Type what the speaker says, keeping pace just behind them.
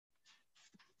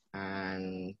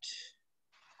moment.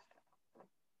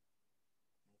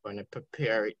 I'm going to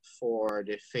prepare it for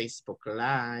the Facebook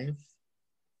Live.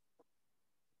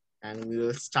 And we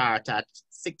will start at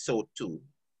 6:02.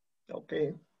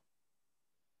 Okay.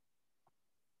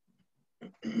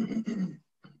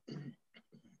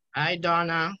 Hi,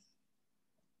 Donna.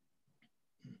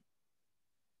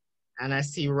 And I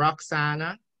see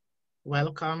Roxana.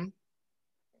 Welcome.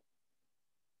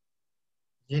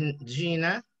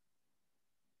 Gina.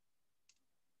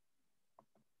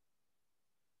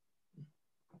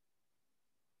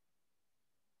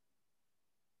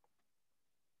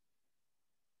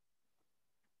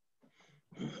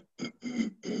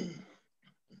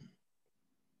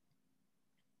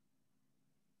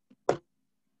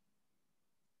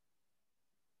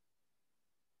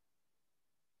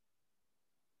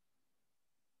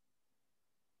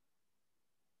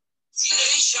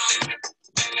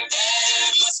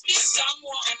 There must be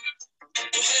someone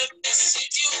to help this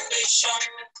situation.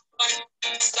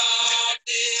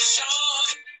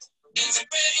 Starvation is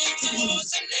spreading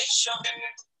towards the nation.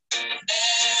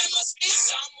 There must be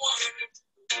someone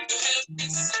to help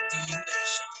this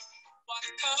situation. What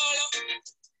color,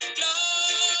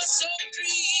 glass or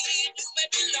creed you may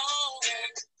belong.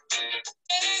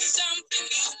 There's something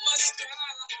you must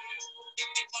try to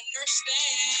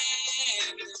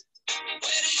understand.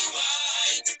 Whether you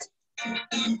white,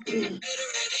 better and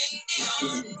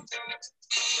Indian,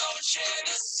 we all share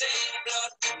the same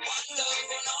blood. One love,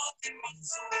 one heart, one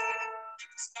soul.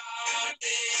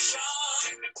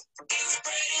 Starvation is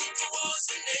spreading towards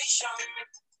the nation.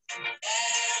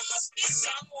 There must be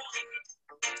someone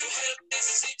to help this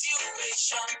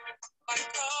situation. What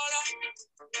color,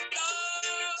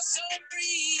 class, or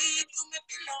creed you may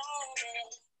belong.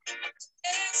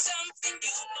 There's something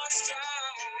you must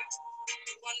try to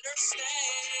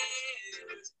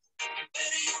understand.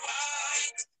 Whether you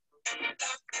white,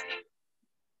 black.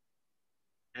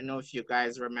 I don't know if you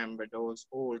guys remember those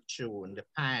old tunes, the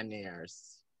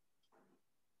Pioneers.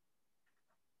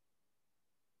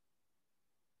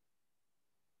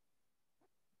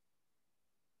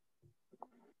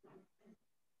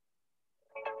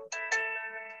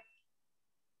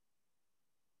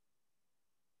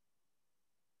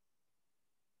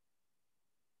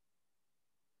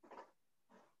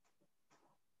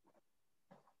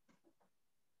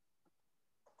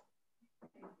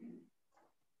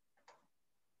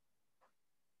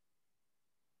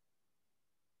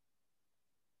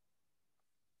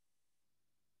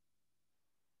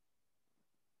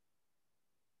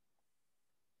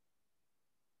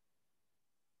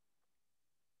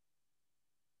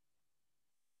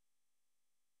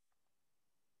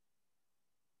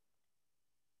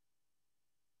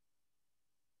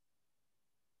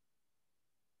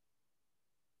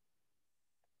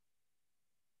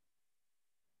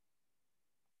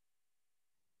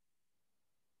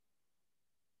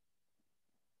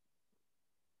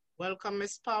 Welcome,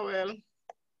 Miss Powell.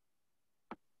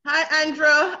 Hi,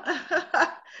 Andrew.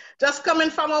 Just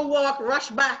coming from a walk, rush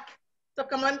back to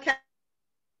come and catch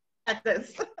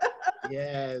this.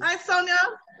 Yes. Hi, Sonia.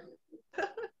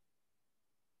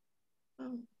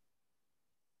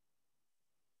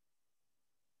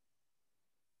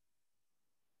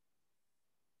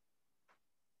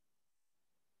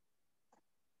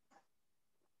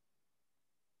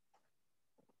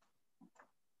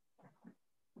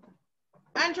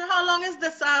 Andrew, how long is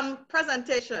this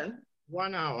presentation?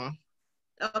 1 hour.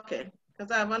 Okay, because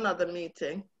I have another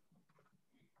meeting.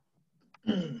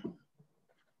 Now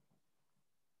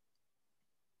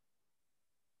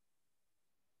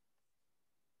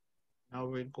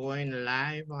we're going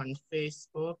live on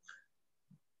Facebook.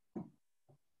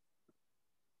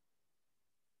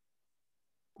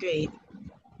 Great.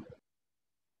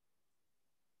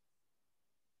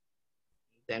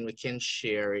 Then we can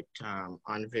share it on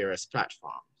various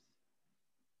platforms.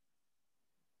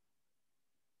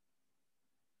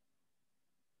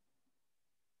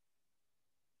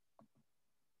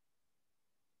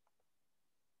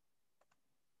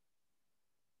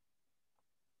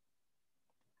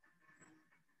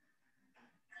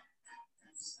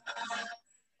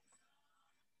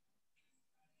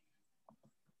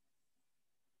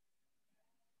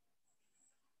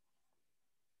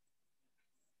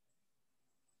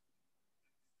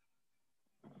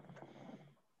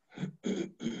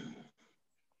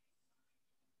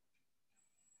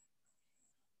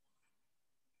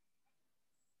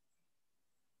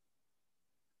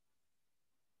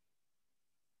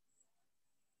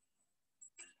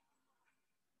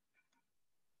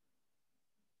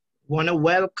 Want to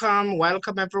welcome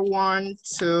everyone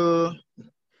to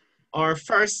Our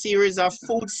first series of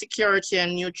food security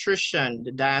and nutrition,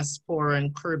 the Diaspora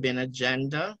and Caribbean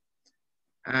agenda.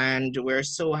 And we're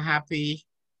so happy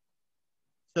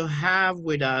to have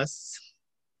with us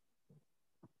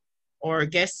our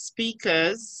guest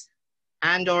speakers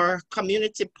and our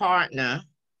community partner.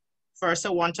 First, I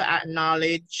want to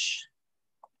acknowledge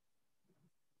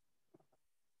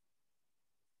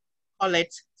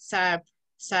Colette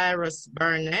Cyrus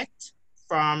Burnett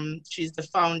she's the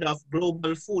founder of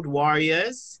Global Food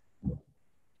Warriors.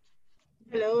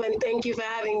 Hello, and thank you for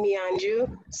having me, Andrew.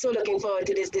 So looking forward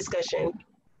to this discussion.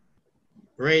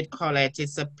 Great, Colette.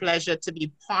 It's a pleasure to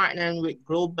be partnering with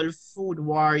Global Food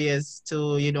Warriors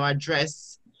to,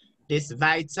 address this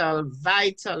vital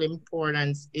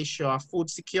importance issue of food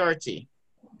security.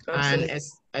 Absolutely. And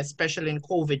especially in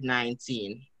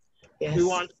COVID-19. Yes.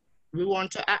 We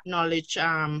want to acknowledge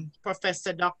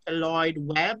Professor Dr. Lloyd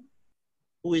Webb,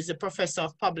 who is a professor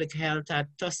of public health at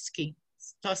Tuskegee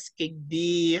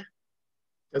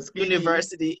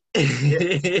University.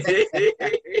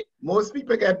 Most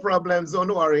people get problems,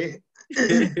 don't worry.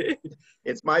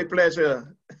 It's my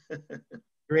pleasure.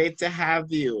 Great to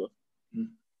have you.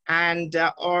 And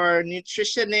our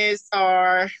nutritionist,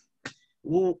 our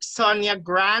Sonia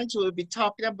Grant, will be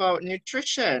talking about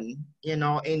nutrition,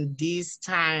 in these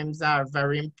times are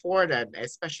very important,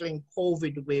 especially in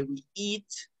COVID, the way we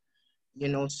eat,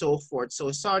 so forth.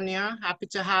 So Sonia, happy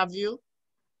to have you.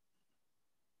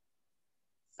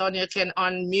 Sonia can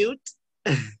unmute.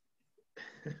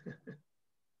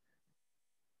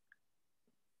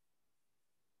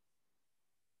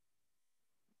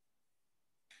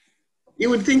 You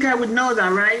would think I would know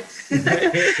that, right?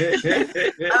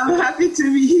 I'm happy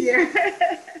to be here.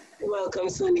 Welcome,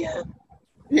 Sonia.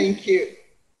 Thank you.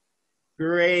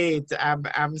 Great.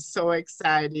 I'm so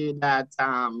excited that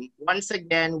once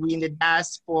again, we in the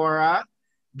diaspora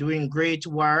doing great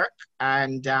work.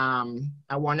 And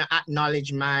I want to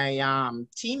acknowledge my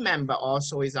team member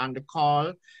also is on the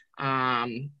call,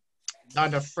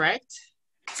 Donna Fret,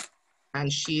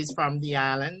 and she's from the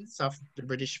islands of the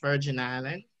British Virgin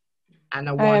Islands. And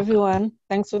Hi, everyone.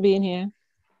 Thanks for being here.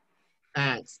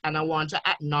 Thanks. And I want to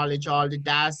acknowledge all the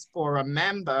diaspora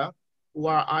members who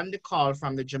are on the call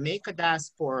from the Jamaica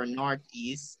Diaspora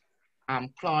Northeast,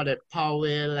 Claudette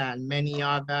Powell and many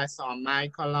others,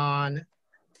 Michael on,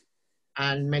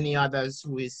 and many others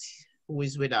who is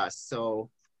with us. So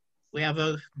we have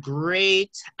a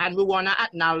great, and we want to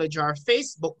acknowledge our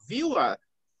Facebook viewer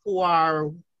who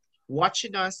are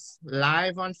watching us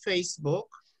live on Facebook.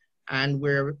 And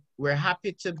we're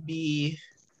happy to be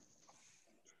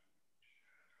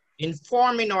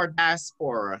informing our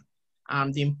diaspora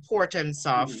the importance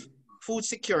of food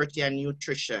security and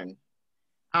nutrition.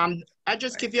 I'll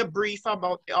just give you a brief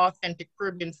about the Authentic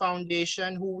Caribbean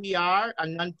Foundation, who we are, a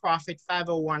nonprofit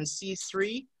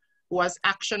 501c3 who has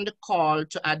actioned the call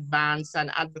to advance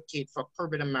and advocate for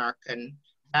Caribbean American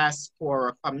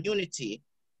diaspora community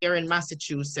here in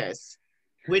Massachusetts,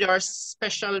 with our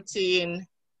specialty in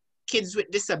kids with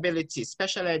disabilities,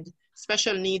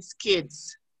 special needs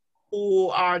kids who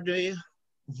are the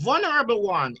vulnerable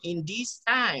one in these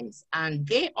times, and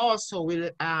they also will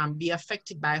be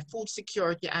affected by food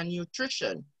security and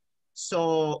nutrition.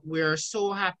 So we're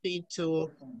so happy to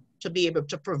be able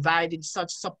to provide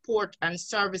such support and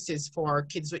services for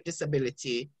kids with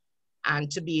disability, and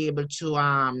to be able to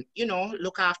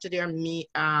look after their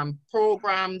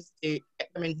programs, get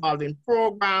them involved in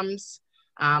programs,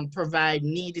 provide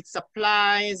needed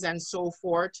supplies and so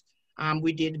forth.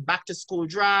 We did back to school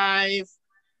drive.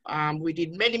 We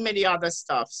did many other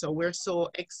stuff. So we're so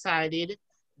excited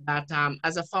that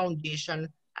as a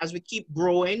foundation, as we keep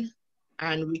growing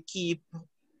and we keep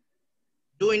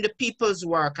doing the people's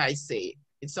work, I say,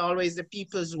 it's always the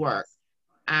people's work.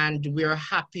 And we're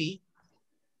happy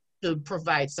to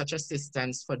provide such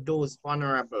assistance for those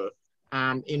vulnerable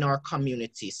in our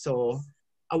community. So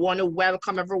I want to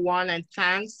welcome everyone and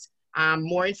thanks.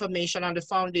 More information on the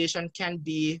foundation can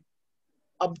be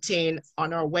obtained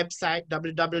on our website,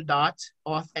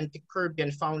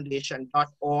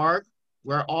 www.AuthenticCaribbeanFoundation.org.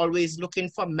 We're always looking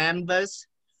for members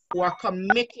who are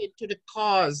committed to the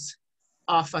cause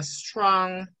of a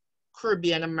strong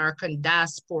Caribbean American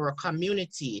diaspora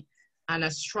community and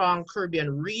a strong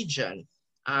Caribbean region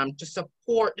to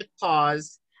support the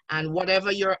cause. And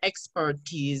whatever your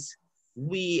expertise,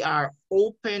 we are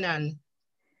open and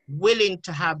willing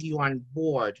to have you on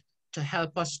board to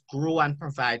help us grow and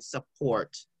provide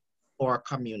support for our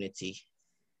community.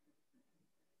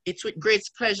 It's with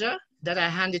great pleasure that I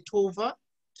hand it over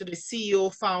to the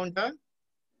CEO founder,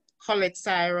 Colette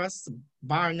Cyrus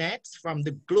Barnett from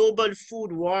the Global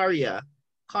Food Warrior.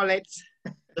 Colette,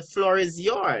 The floor is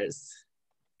yours.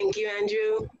 Thank you,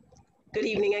 Andrew. Good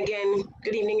evening again.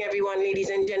 Good evening, everyone, ladies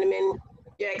and gentlemen,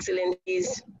 Your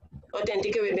Excellencies,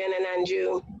 Authentic Caribbean and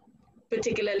Andrew,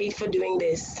 particularly for doing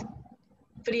this.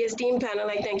 For the esteemed panel,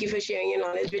 I thank you for sharing your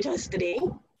knowledge with us today.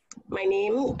 My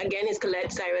name, again, is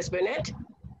Colette Cyrus Burnett,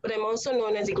 but I'm also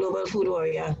known as the Global Food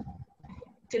Warrior.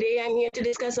 Today, I'm here to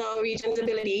discuss our region's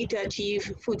ability to achieve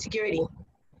food security.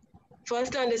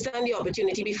 First, to understand the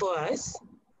opportunity before us,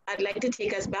 I'd like to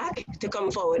take us back to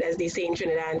come forward, as they say in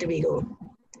Trinidad and Tobago.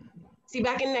 See,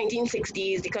 back in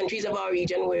 1960s, the countries of our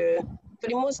region were, for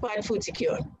the most part, food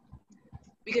secure.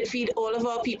 We could feed all of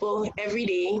our people every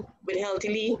day with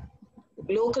healthily,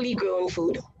 locally grown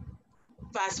food.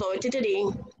 Fast forward to today,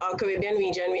 our Caribbean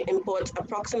region imports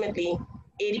approximately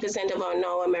 80% of our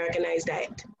now Americanized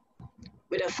diet,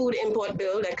 with a food import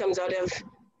bill that comes out of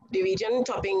the region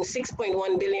topping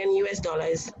 $6.1 billion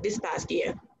this past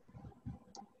year.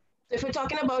 So if we're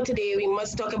talking about today, we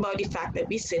must talk about the fact that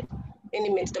we sit in the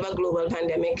midst of a global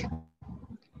pandemic.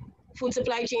 Food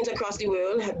supply chains across the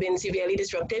world have been severely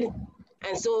disrupted,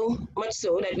 and so much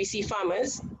so that we see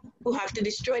farmers who have to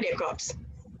destroy their crops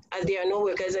as there are no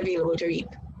workers available to reap.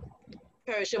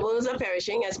 Perishables are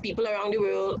perishing as people around the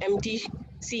world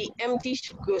see empty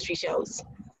grocery shelves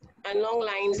and long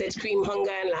lines that scream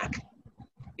hunger and lack,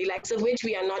 the likes of which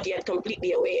we are not yet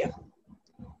completely aware.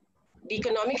 The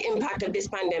economic impact of this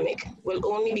pandemic will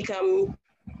only become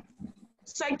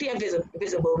slightly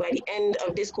visible by the end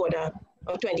of this quarter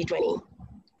of 2020.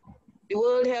 The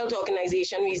World Health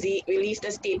Organization released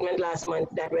a statement last month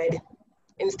that read,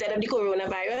 "Instead of the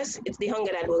coronavirus, it's the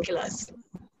hunger that will kill us.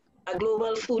 A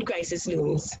global food crisis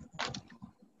looms."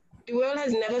 The world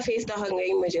has never faced a hunger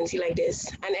emergency like this,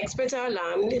 and experts are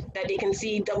alarmed that they can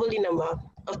see double the number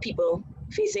of people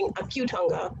facing acute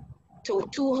hunger to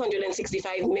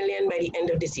 265 million by the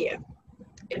end of this year.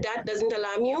 If that doesn't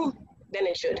alarm you, then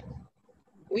it should.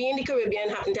 We in the Caribbean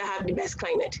happen to have the best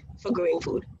climate for growing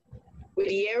food.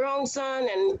 With year-round sun,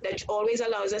 and that always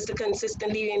allows us to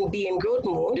consistently be in growth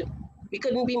mode, we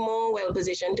couldn't be more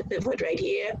well-positioned to pivot right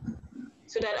here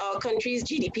so that our country's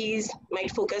GDPs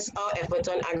might focus our efforts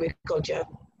on agriculture,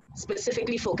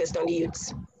 specifically focused on the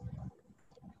youths.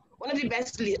 One of the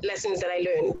best lessons that I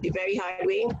learned the very hard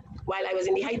way while I was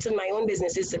in the heights of my own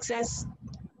business's success,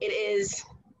 it is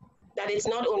that it's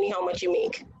not only how much you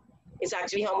make, it's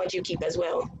actually how much you keep as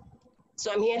well.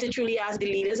 So I'm here to truly ask the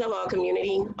leaders of our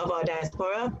community, of our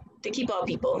diaspora, to keep our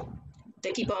people,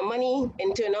 to keep our money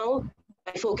internal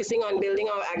by focusing on building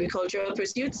our agricultural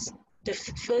pursuits, to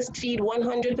first feed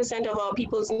 100% of our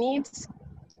people's needs,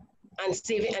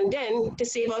 and then to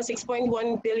save our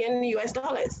 $6.1 billion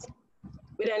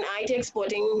with an eye to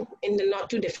exporting in the not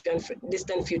too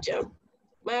distant future.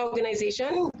 My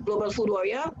organization, Global Food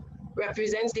Warrior,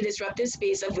 represents the disruptive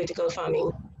space of vertical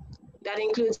farming. That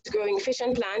includes growing fish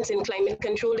and plants in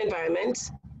climate-controlled environments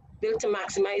built to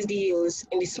maximize the yields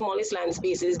in the smallest land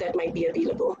spaces that might be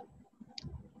available.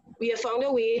 We have found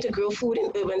a way to grow food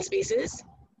in urban spaces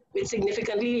with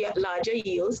significantly larger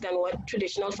yields than what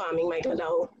traditional farming might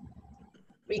allow.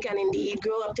 We can indeed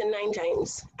grow up to 9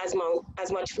 times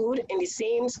as much food in the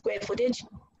same square footage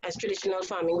as traditional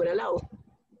farming would allow.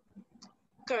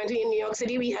 Currently in New York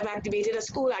City, we have activated a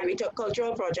school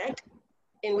agricultural project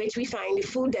in which we find the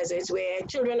food deserts where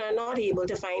children are not able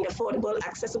to find affordable,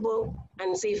 accessible,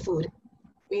 and safe food.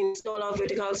 We install our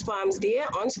vertical farms there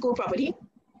on school property,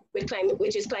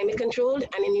 which is climate controlled,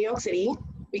 and in New York City,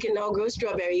 we can now grow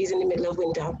strawberries in the middle of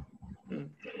winter.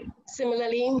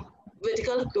 Similarly,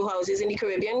 vertical grow houses in the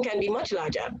Caribbean can be much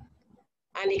larger,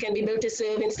 and they can be built to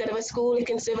serve, instead of a school, it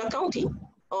can serve a county,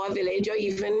 or a village, or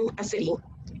even a city.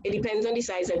 It depends on the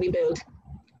size that we build.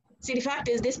 See, the fact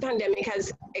is this pandemic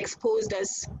has exposed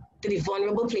us to the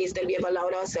vulnerable place that we have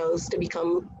allowed ourselves to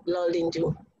become lulled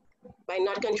into by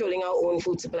not controlling our own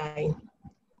food supply.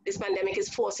 This pandemic is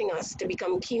forcing us to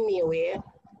become keenly aware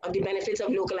of the benefits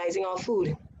of localizing our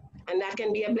food, and that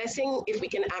can be a blessing if we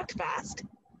can act fast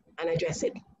and address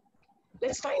it. It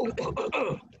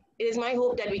is my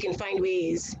hope that we can find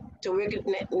ways to work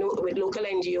with local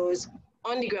NGOs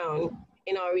on the ground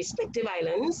in our respective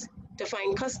islands to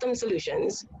find custom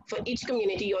solutions for each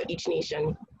community or each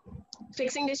nation.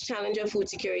 Fixing this challenge of food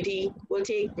security will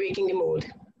take breaking the mold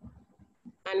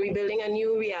and rebuilding a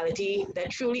new reality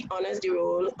that truly honors the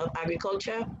role of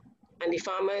agriculture and the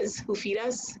farmers who feed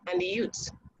us and the youths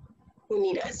who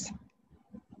need us.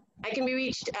 I can be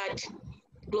reached at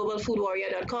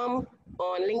globalfoodwarrior.com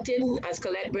or on LinkedIn as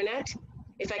Colette Burnett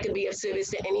if I could be of service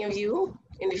to any of you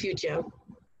in the future.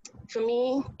 For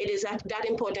me, it is that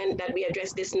important that we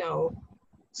address this now.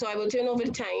 So I will turn over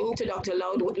the time to Dr.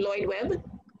 Lloyd Webb,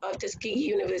 of Tuskegee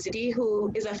University,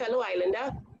 who is a fellow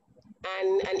islander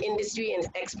and an industry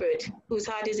expert whose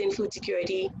heart is in food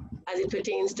security as it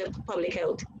pertains to public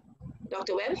health.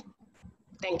 Dr. Webb,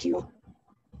 thank you.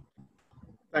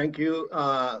 Thank you,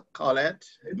 Colette,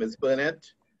 Ms. Burnett.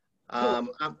 I'm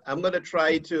going to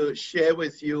try to share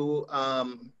with you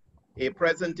a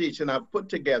presentation I've put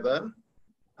together,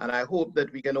 and I hope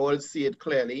that we can all see it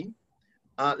clearly.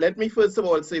 Let me first of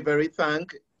all say very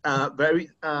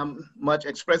much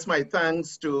express my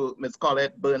thanks to Ms.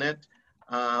 Colette Burnett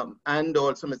and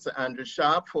also Mr. Andrew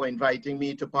Sharp for inviting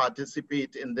me to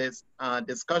participate in this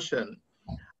discussion.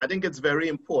 I think it's very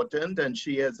important, and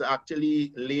she has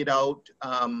actually laid out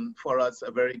for us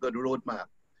a very good roadmap.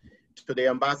 To the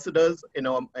ambassadors,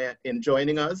 in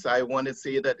joining us, I want to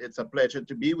say that it's a pleasure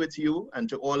to be with you and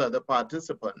to all other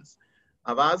participants.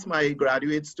 I've asked my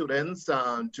graduate students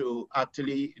to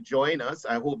actually join us.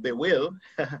 I hope they will.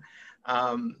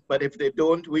 But if they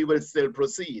don't, we will still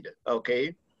proceed,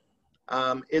 okay?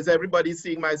 Is everybody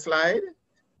seeing my slide?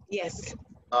 Yes.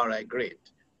 All right, great.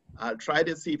 I'll try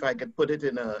to see if I can put it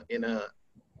in a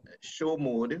show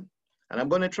mode. And I'm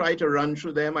going to try to run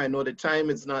through them. I know the time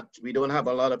is not, we don't have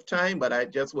a lot of time, but I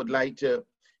just would like to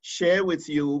share with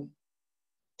you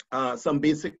some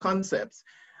basic concepts.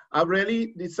 I've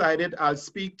really decided I'll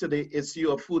speak to the issue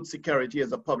of food security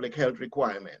as a public health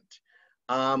requirement.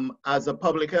 As a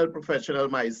public health professional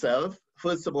myself,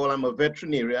 first of all, I'm a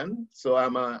veterinarian, so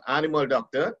I'm an animal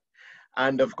doctor.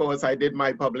 And of course, I did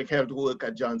my public health work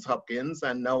at Johns Hopkins,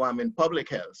 and now I'm in public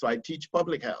health. So I teach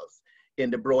public health in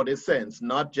the broadest sense,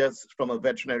 not just from a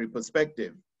veterinary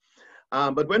perspective.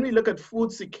 But when we look at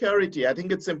food security, I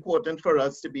think it's important for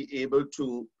us to be able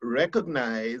to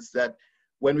recognize that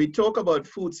when we talk about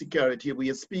food security, we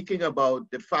are speaking about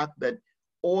the fact that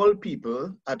all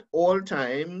people at all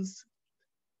times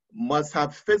must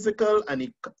have physical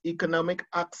and economic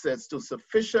access to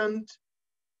sufficient,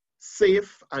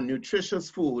 safe, and nutritious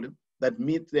food that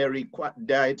meet their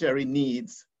dietary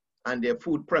needs and their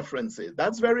food preferences.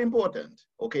 That's very important,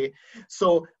 okay?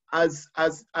 So as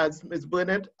Ms.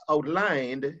 Burnett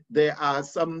outlined, there are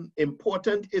some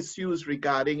important issues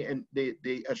regarding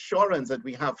the assurance that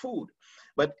we have food.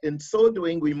 But in so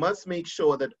doing, we must make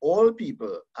sure that all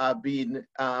people are being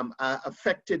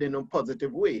affected in a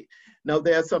positive way. Now,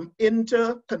 there are some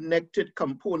interconnected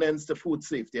components to food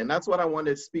safety, and that's what I want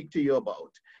to speak to you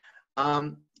about.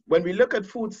 When we look at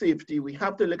food safety, we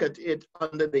have to look at it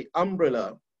under the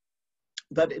umbrella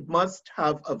that it must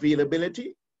have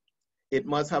availability, it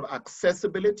must have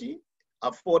accessibility,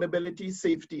 affordability,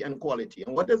 safety, and quality.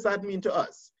 And what does that mean to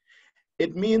us?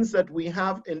 It means that we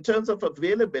have, in terms of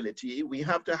availability, we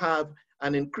have to have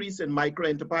an increase in micro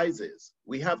enterprises.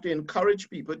 We have to encourage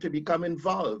people to become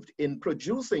involved in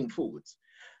producing foods.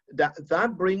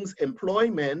 That brings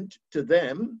employment to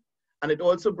them, and it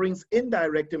also brings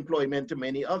indirect employment to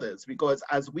many others, because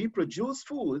as we produce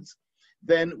foods,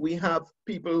 then we have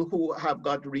people who have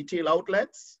got retail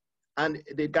outlets, and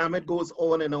the gamut goes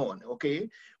on and on, okay?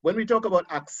 When we talk about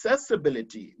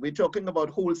accessibility, we're talking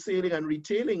about wholesaling and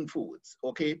retailing foods,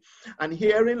 okay? And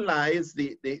herein lies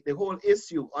the whole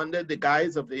issue under the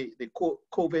guise of the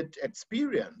COVID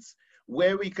experience,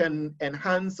 where we can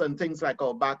enhance on things like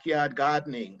our backyard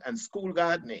gardening and school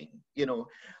gardening, you know,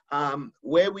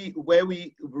 where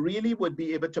we really would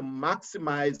be able to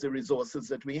maximize the resources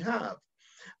that we have.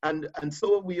 And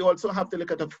so we also have to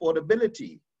look at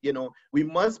affordability. You know, we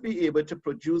must be able to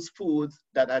produce foods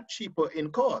that are cheaper in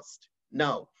cost.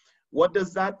 Now, what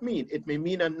does that mean? It may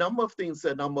mean a number of things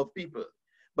to a number of people,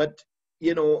 but,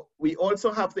 you know, we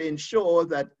also have to ensure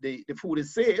that the food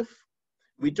is safe.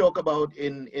 We talk about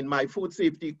in my food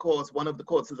safety course, one of the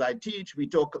courses I teach, we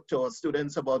talk to our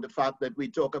students about the fact that we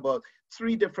talk about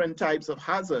 3 different types of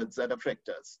hazards that affect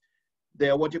us. They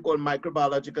are what you call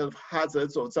microbiological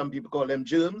hazards, or some people call them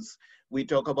germs. We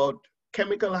talk about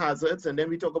chemical hazards, and then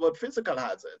we talk about physical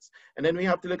hazards. And then we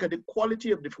have to look at the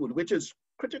quality of the food, which is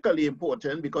critically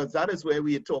important, because that is where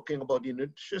we are talking about the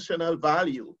nutritional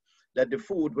value that the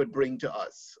food would bring to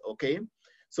us, okay?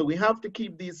 So we have to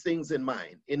keep these things in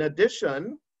mind. In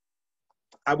addition,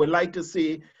 I would like to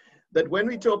say that when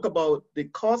we talk about the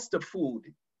cost of food,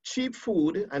 cheap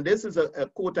food, and this is a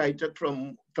quote I took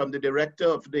from the director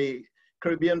of the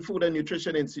Caribbean Food and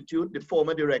Nutrition Institute, the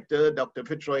former director, Dr.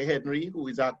 Fitzroy Henry, who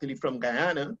is actually from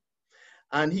Guyana.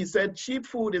 And he said, cheap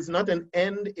food is not an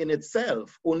end in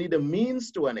itself, only the means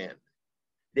to an end.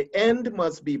 The end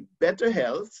must be better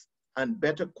health and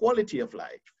better quality of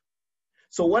life.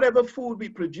 So whatever food we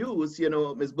produce, you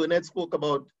know, Ms. Burnett spoke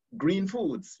about green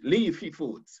foods, leafy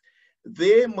foods.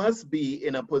 They must be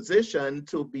in a position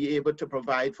to be able to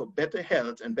provide for better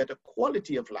health and better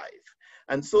quality of life.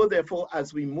 And so therefore,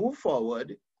 as we move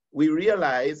forward, we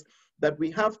realize that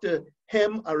we have to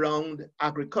hem around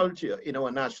agriculture in our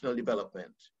national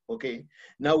development, okay?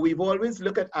 Now, we've always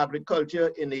looked at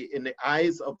agriculture in the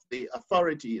eyes of the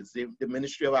authorities, the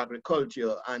Ministry of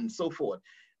Agriculture and so forth.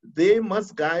 They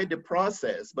must guide the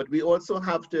process, but we also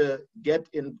have to get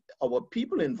our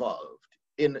people involved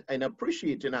in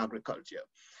appreciating agriculture.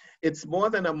 It's more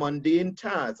than a mundane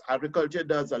task. Agriculture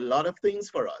does a lot of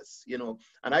things for us, you know,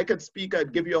 and I'd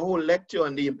give you a whole lecture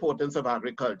on the importance of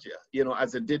agriculture, you know,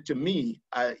 as it did to me,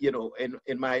 you know,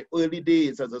 in my early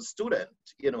days as a student,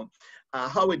 you know,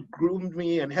 how it groomed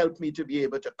me and helped me to be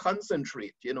able to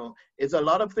concentrate, you know. It's a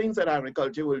lot of things that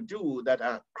agriculture will do that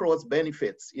are cross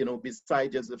benefits, you know,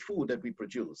 besides just the food that we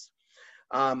produce.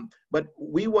 But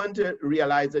we want to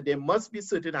realize that there must be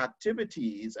certain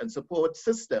activities and support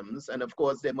systems, and of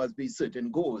course there must be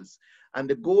certain goals. And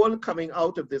the goal coming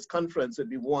out of this conference would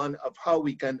be one of how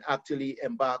we can actually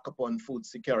embark upon food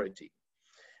security.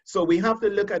 So we have to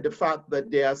look at the fact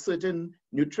that there are certain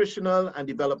nutritional and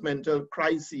developmental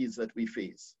crises that we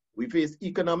face. We face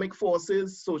economic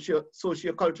forces,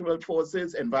 socio-cultural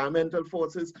forces, environmental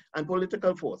forces, and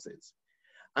political forces.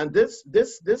 And this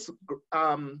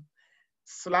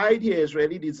slide here is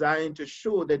really designed to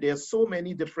show that there are so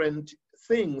many different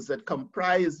things that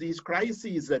comprise these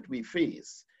crises that we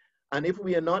face. And if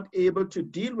we are not able to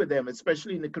deal with them,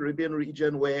 especially in the Caribbean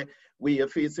region where we are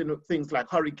facing things like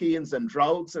hurricanes and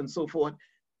droughts and so forth,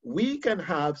 we can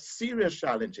have serious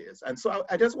challenges. And so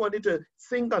I just wanted to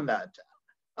think on that.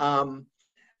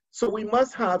 So we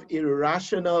must have a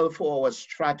rationale for our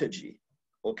strategy,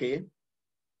 okay?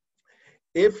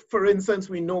 If, for instance,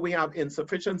 we know we have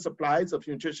insufficient supplies of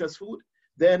nutritious food,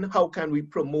 then how can we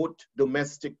promote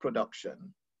domestic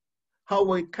production?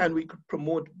 How can we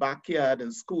promote backyard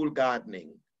and school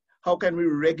gardening? How can we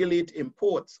regulate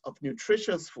imports of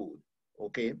nutritious food,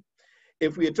 okay?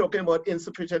 If we are talking about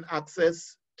insufficient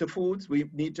access to foods, we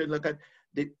need to look at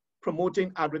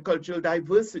promoting agricultural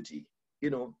diversity,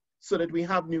 you know, so that we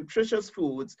have nutritious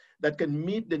foods that can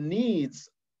meet the needs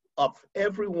of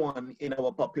everyone in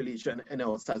our population and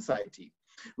our society.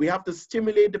 We have to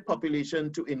stimulate the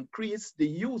population to increase the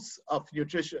use of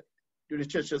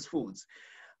nutritious foods.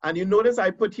 And you notice I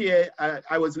put here,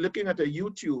 I was looking at a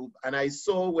YouTube and I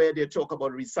saw where they talk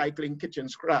about recycling kitchen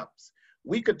scraps.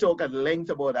 We could talk at length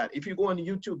about that. If you go on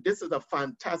YouTube, this is a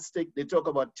fantastic, they talk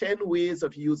about 10 ways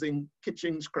of using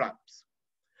kitchen scraps.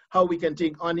 How we can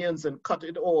take onions and cut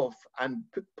it off and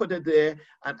put it there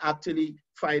and actually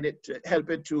find it, help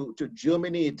it to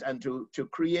germinate and to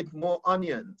create more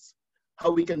onions.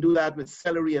 How we can do that with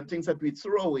celery and things that we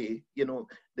throw away, you know,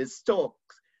 the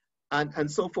stalks and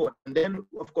so forth. And then,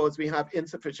 of course, we have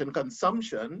insufficient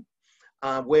consumption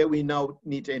where we now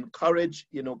need to encourage,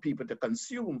 you know, people to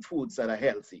consume foods that are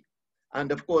healthy.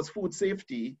 And of course, food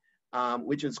safety,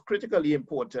 which is critically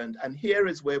important. And here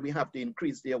is where we have to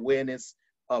increase the awareness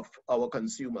of our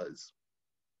consumers.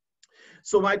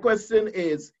 So my question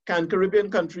is, can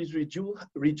Caribbean countries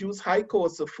reduce high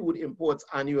costs of food imports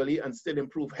annually and still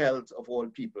improve health of all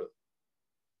people?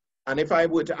 And if I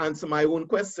were to answer my own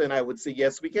question, I would say,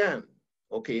 yes, we can,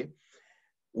 okay?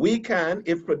 We can,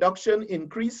 if production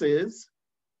increases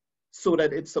so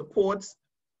that it supports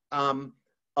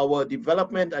our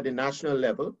development at the national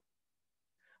level,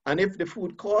 and if the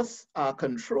food costs are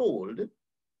controlled,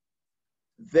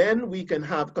 then we can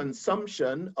have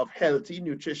consumption of healthy,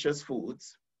 nutritious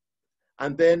foods.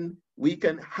 And then we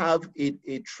can have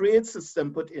a trade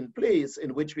system put in place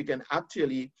in which we can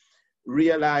actually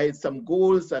realize some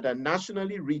goals that are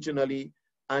nationally, regionally,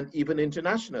 and even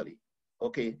internationally,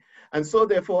 okay? And so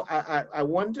therefore, I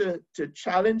want to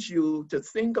challenge you to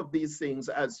think of these things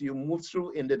as you move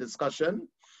through in the discussion.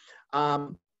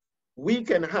 We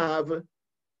can have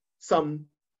some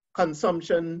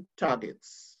consumption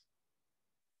targets.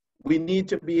 We need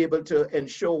to be able to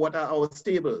ensure what are our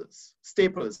staples.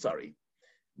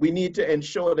 We need to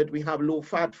ensure that we have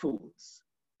low-fat foods.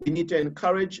 We need to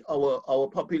encourage our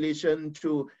population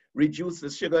to reduce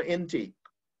the sugar intake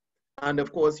and,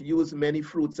 of course, use many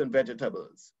fruits and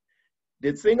vegetables.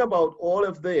 The thing about all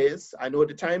of this, I know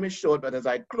the time is short, but as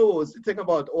I close, the thing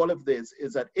about all of this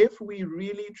is that if we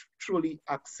really truly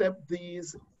accept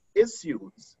these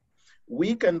issues,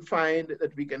 we can find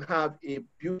that we can have a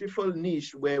beautiful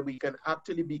niche where we can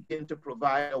actually begin to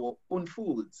provide our own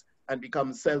foods and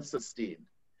become self-sustained.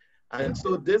 And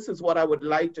so this is what I would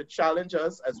like to challenge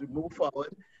us as we move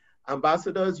forward.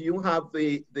 Ambassadors, you have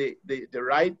the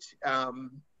right,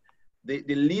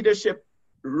 the leadership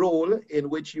role in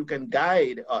which you can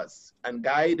guide us and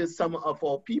guide some of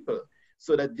our people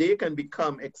so that they can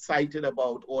become excited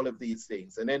about all of these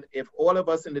things. And then if all of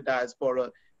us in the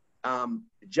diaspora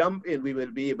jump in, we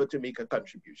will be able to make a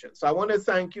contribution. So I want to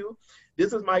thank you.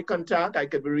 This is my contact. I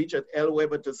can be reached at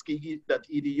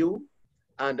lweb@tuskegee.edu.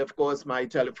 And of course, my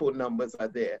telephone numbers are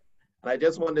there. And I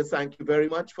just want to thank you very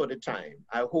much for the time.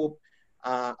 I hope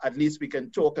at least we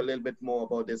can talk a little bit more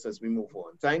about this as we move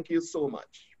on. Thank you so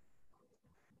much.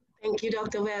 Thank you,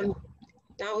 Dr. Webb.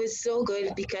 That was so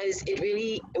good because it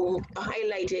really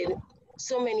highlighted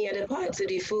so many other parts of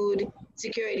the food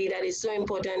security that is so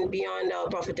important beyond our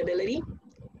profitability,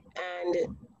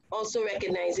 and also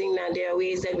recognizing that there are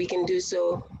ways that we can do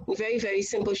so in very, very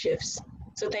simple shifts.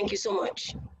 So thank you so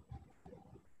much.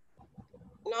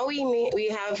 Now we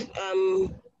have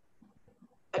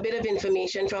a bit of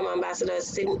information from Ambassador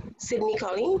Sydney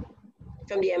Colley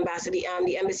from the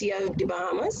Embassy of the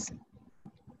Bahamas.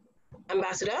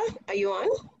 Ambassador, are you on?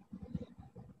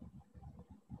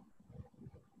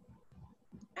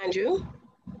 Andrew?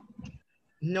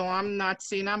 No, I'm not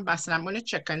seeing Ambassador. I'm going to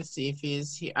check and see if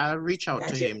he's here. I'll reach out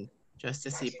to him just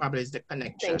to see probably is the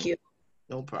connection. Thank you.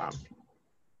 No problem.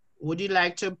 Would you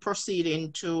like to proceed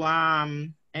into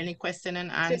any question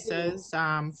and answers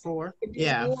for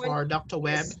Dr.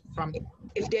 Webb? From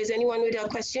if there's anyone with a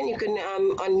question, you can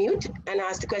unmute and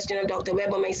ask the question of Dr.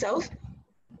 Webb or myself.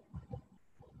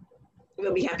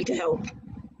 We'll be happy to help.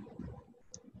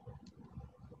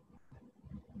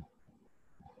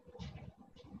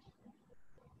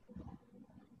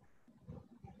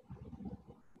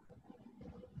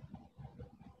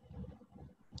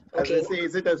 As they say,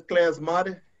 is it as clear as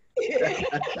mud?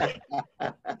 It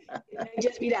might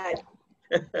just be that.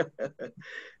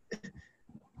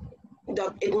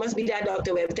 It must be that,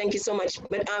 Dr. Webb. Thank you so much.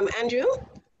 But Andrew,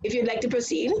 if you'd like to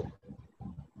proceed.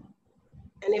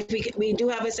 And if we do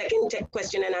have a second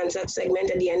question and answer segment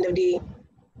at the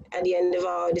end of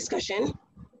our discussion.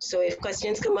 So if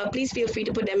questions come up, please feel free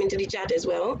to put them into the chat as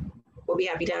well. We'll be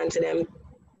happy to answer them.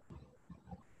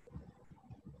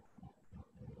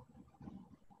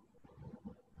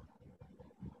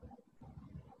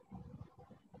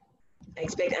 I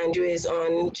expect Andrew is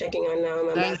on, checking on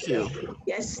now. Thank you.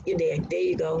 Yes, you're there. There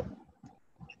you go.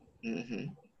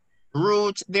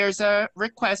 Ruth, there's a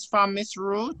request from Miss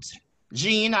Ruth.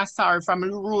 Jean, from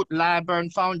Ruth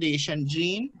Liburn Foundation.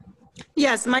 Jean?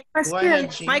 Yes, my question,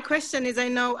 ahead, my question is, I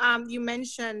know you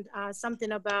mentioned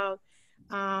something about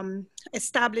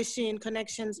establishing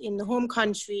connections in the home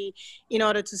country in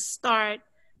order to start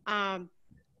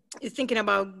thinking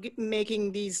about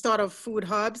making these sort of food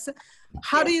hubs.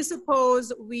 How do you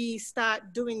suppose we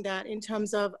start doing that in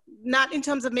terms of, not in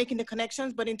terms of making the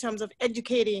connections, but in terms of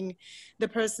educating the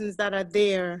persons that are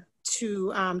there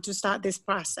to start this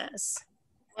process?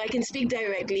 Well, I can speak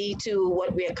directly to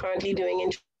what we are currently doing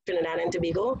in Trinidad and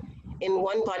Tobago. In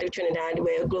one part of Trinidad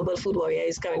where Global Food Warrior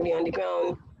is currently on the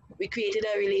ground, we created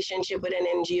a relationship with an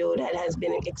NGO that has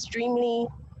been extremely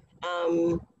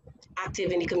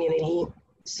active in the community.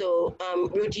 So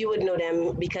Ruth, you would know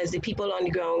them because the people on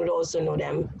the ground would also know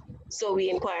them. So we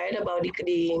inquired about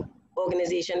the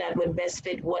organization that would best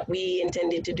fit what we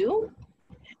intended to do,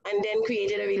 and then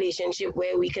created a relationship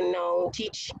where we can now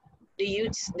teach the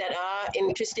youths that are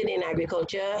interested in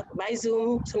agriculture by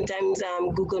Zoom, sometimes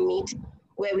Google Meet,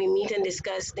 where we meet and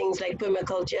discuss things like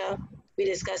permaculture. We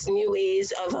discuss new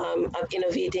ways of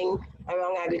innovating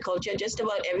around agriculture, just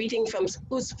about everything from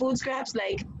food scraps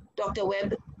like Dr.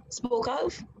 Webb spoke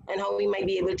of, and how we might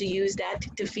be able to use that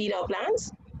to feed our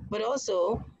plants, but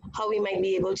also how we might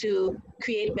be able to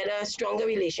create better, stronger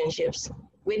relationships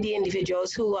with the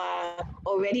individuals who are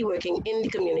already working in the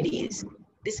communities.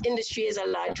 This industry is a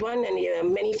large one, and there are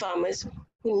many farmers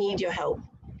who need your help.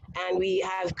 And we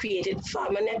have created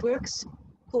farmer networks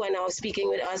who are now speaking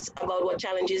with us about what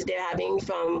challenges they're having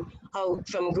from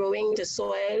growing to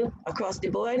soil across the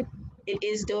board. It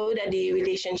is though that the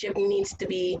relationship needs to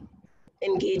be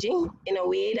engaging in a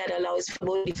way that allows for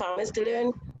both the farmers to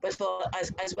learn, but for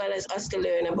us as well as us to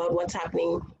learn about what's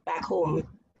happening back home.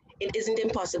 It isn't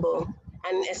impossible.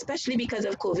 And especially because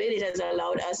of COVID, it has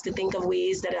allowed us to think of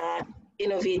ways that are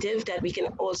innovative, that we can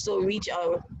also reach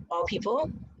our people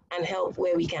and help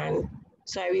where we can.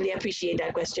 So I really appreciate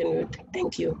that question, Ruth.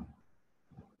 Thank you.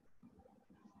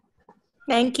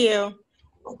 Thank you.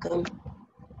 Welcome.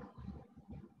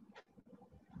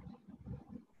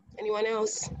 Anyone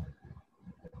else?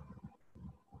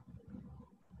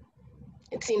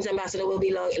 It seems Ambassador will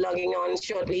be logging on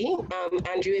shortly.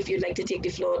 Andrew, if you'd like to take the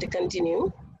floor to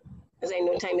continue, as I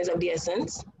know time is of the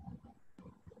essence.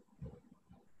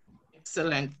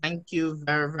 Excellent. Thank you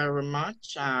very, very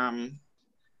much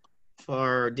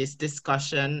for this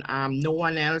discussion. No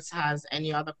one else has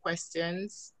any other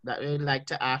questions that we would like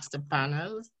to ask the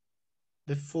panel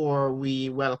before we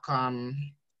welcome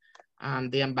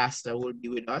the ambassador who will be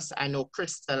with us. I know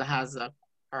Crystal has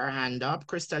her hand up.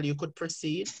 Crystal, you could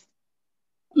proceed.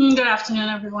 Good afternoon,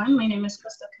 everyone. My name is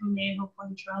Crystal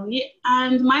Kamego-Pontrelli,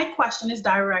 and my question is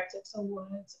directed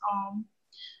towards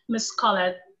Ms.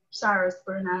 Colette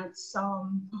Cyrus-Burnett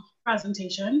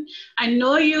presentation. I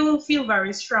know you feel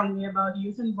very strongly about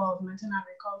youth involvement in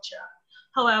agriculture.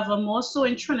 However, more so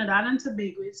in Trinidad and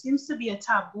Tobago, it seems to be a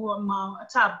taboo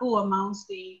amongst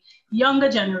the younger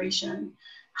generation.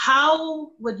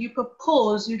 How would you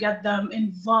propose you get them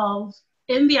involved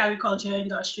in the agriculture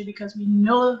industry? Because we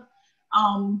know,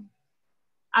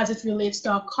 as it relates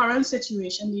to our current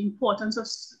situation, the importance of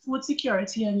food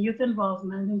security and youth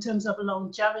involvement in terms of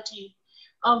longevity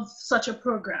of such a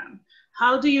program.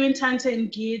 How do you intend to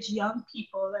engage young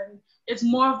people? And it's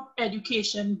more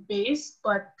education-based,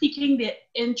 but piquing their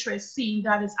interest, seeing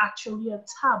that it's actually a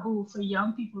taboo for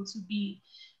young people to be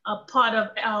a part of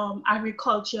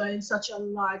agriculture in such a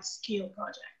large-scale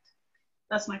project.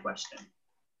 That's my question.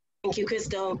 Thank you,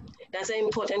 Crystal. That's an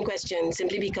important question,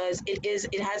 simply because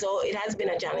it has been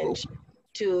a challenge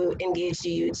to engage the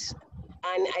youths.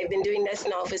 And I've been doing this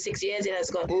now for 6 years. It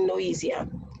has gotten no easier.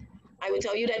 I will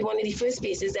tell you that one of the first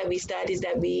spaces that we start is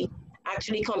that we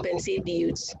actually compensate the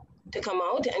youths to come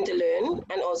out and to learn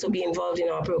and also be involved in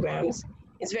our programs.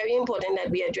 It's very important that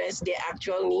we address their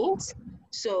actual needs.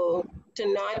 So to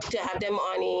have them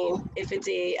on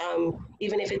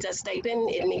even if it's a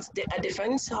stipend, it makes a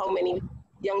difference how many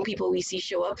young people we see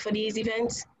show up for these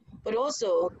events, but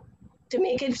also to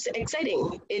make it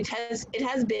exciting. It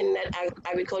has been that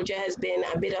agriculture has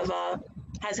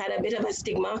had a bit of a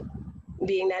stigma,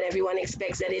 being that everyone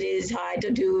expects that it is hard to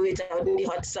do. It's out in the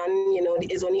hot sun, you know,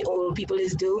 it's only old people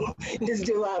do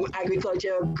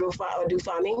agriculture, or do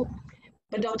farming.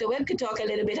 But Dr. Webb could talk a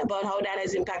little bit about how that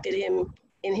has impacted him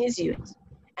in his youth.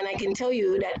 And I can tell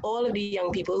you that all of the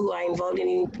young people who are involved in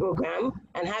the program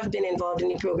and have been involved in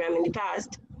the program in the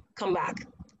past come back.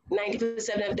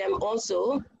 90% of them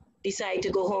also decide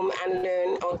to go home and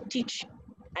learn or teach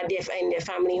in their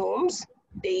family homes.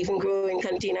 They even grow in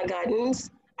container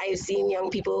gardens. I've seen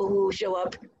young people who show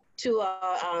up to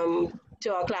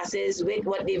our classes with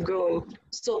what they've grown.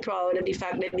 So proud of the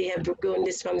fact that they have grown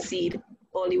this from seed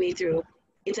all the way through.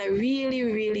 It's a really,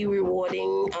 really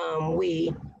rewarding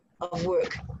way of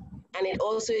work. And it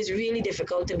also is really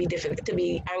difficult to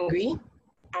be angry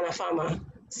and a farmer.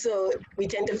 So we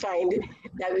tend to find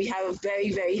that we have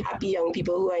very, very happy young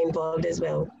people who are involved as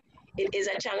well. It is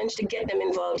a challenge to get them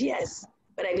involved, yes,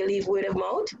 but I believe word of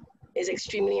mouth is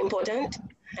extremely important.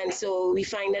 And so we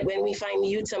find that when we find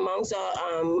youths among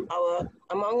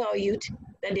our youth,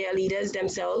 that they are leaders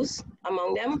themselves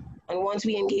among them. And once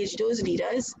we engage those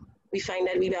leaders, we find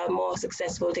that we are more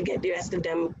successful to get the rest of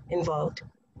them involved.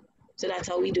 So that's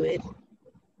how we do it.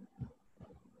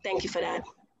 Thank you for that.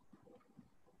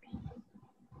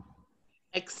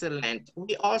 Excellent.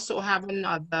 We also have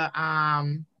another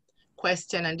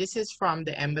question, and this is from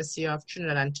the Embassy of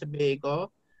Trinidad and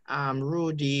Tobago,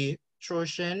 Rudy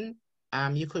Troshin.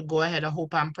 You could go ahead. I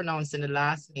hope I'm pronouncing the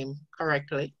last name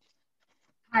correctly.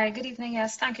 Hi, good evening.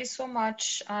 Yes, thank you so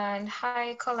much. And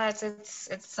hi, Colette.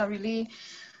 It's a really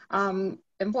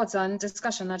important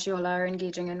discussion that you all are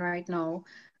engaging in right now.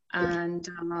 And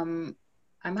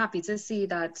I'm happy to see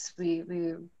that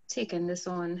we're taking this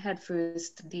on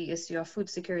headfirst, the issue of food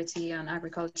security and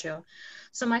agriculture.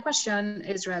 So my question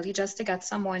is really just to get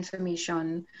some more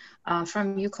information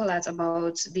from you, Colette,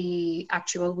 about the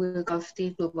actual work of the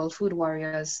Global Food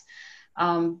Warriors,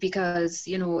 because,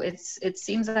 you know, it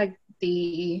seems like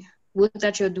the work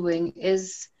that you're doing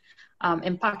is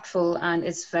impactful and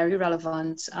it's very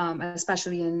relevant,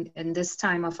 especially in this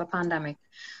time of a pandemic.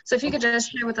 So if you could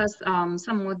just share with us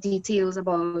some more details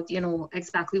about, you know,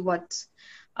 exactly what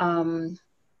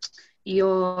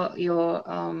your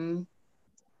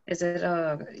is it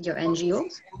your NGO?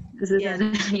 Is it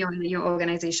that your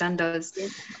organization does?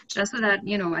 Just so that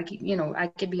I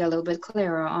could be a little bit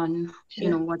clearer on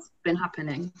what's been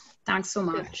happening. Thanks so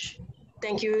much.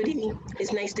 Thank you, Rudy.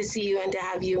 It's nice to see you and to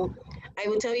have you. I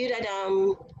will tell you that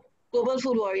Global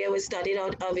Food Warrior was started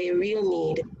out of a real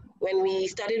need when we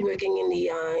started working in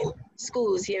the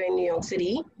schools here in New York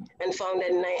City and found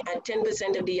that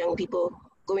 10% of the young people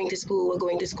going to school were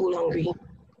going to school hungry.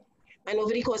 And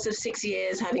over the course of 6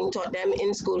 years, having taught them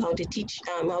in school how to teach,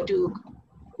 how to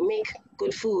make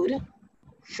good food,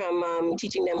 from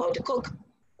teaching them how to cook,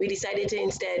 we decided to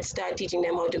instead start teaching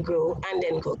them how to grow and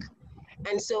then cook.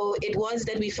 And so it was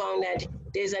that we found that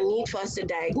there's a need for us to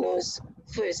diagnose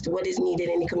first what is needed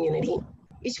in the community.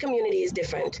 Each community is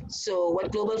different. So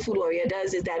what Global Food Warrior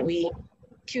does is that we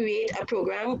curate a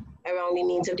program around the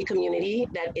needs of the community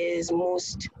that is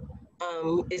most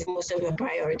of a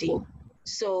priority.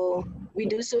 So we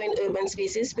do so in urban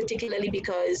spaces, particularly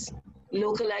because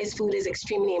localized food is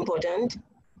extremely important.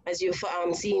 As you've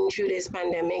seen through this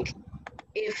pandemic,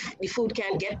 if the food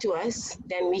can't get to us,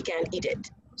 then we can't eat it.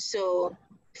 So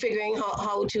figuring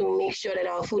how to make sure that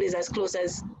our food is as close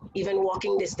as even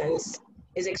walking distance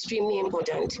is extremely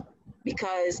important,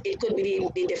 because it could be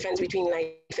the difference between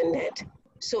life and death.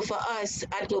 So for us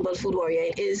at Global Food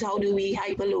Warrior, it is how do we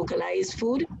hyper-localize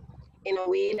food in a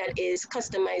way that is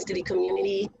customized to the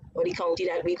community or the county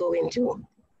that we go into.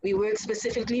 We work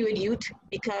specifically with youth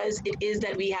because it is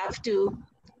that we have to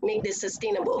make this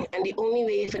sustainable. And the only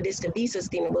way for this to be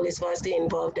sustainable is for us to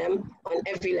involve them on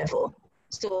every level.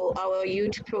 So our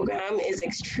youth program is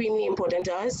extremely important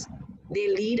to us.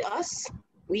 They lead us.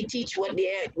 We teach what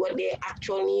their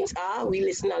actual needs are. We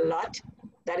listen a lot.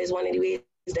 That is one of the ways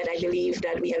that I believe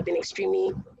that we have been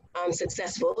extremely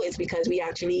successful. It's because we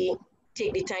actually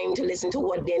take the time to listen to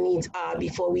what their needs are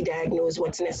before we diagnose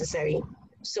what's necessary.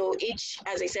 So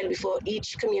as I said before,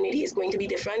 each community is going to be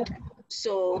different.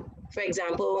 So for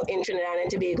example, in Trinidad and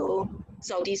Tobago,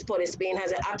 Southeast Port of Spain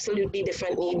has an absolutely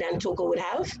different need than Togo would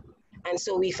have. And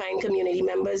so we find community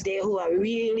members there who are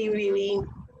really, really,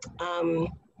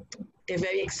 they're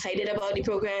very excited about the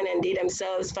program, and they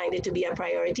themselves find it to be a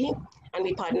priority, and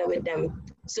we partner with them.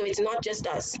 So it's not just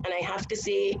us. And I have to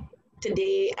say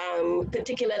today,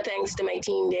 particular thanks to my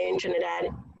team there in Trinidad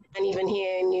and even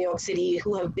here in New York City,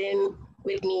 who have been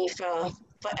with me for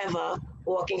forever,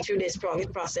 walking through this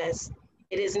process.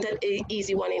 It isn't an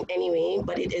easy one in any way,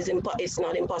 but it's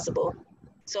not impossible.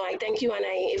 So I thank you, and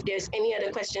if there's any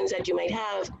other questions that you might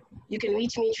have, you can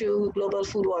reach me through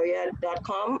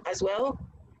globalfoodwarrior.com as well.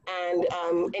 And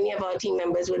any of our team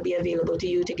members will be available to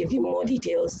you to give you more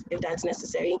details if that's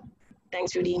necessary.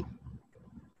 Thanks, Rudy.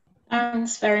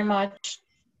 Thanks very much.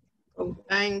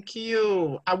 Thank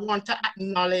you. I want to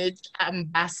acknowledge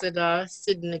Ambassador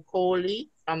Sidney Coley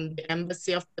from the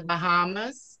Embassy of the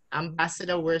Bahamas.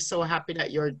 Ambassador, we're so happy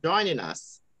that you're joining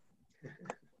us.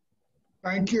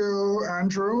 Thank you,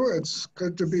 Andrew. It's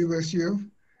good to be with you.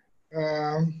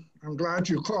 I'm glad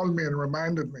you called me and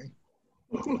reminded me.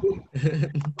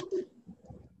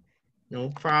 No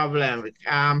problem.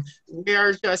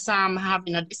 We're just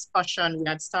having a discussion. We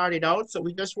had started out, so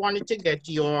we just wanted to get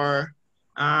your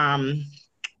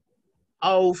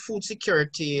how food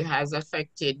security has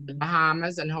affected the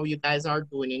Bahamas and how you guys are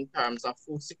doing in terms of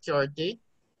food security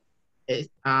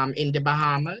in the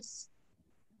Bahamas.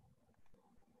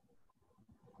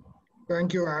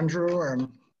 Thank you, Andrew. And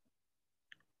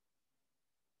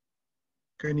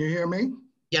can you hear me?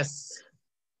 Yes.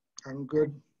 And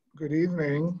good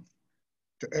evening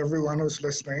to everyone who's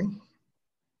listening.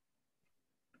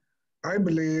 I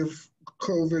believe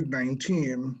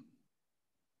COVID-19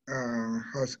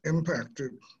 has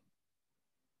impacted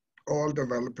all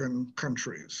developing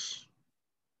countries,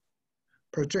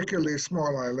 particularly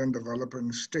small island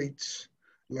developing states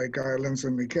like islands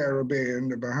in the Caribbean,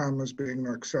 the Bahamas being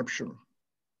no exception.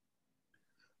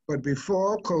 But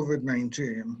before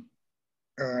COVID-19,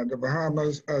 the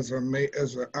Bahamas as an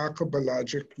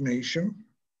archipelagic nation,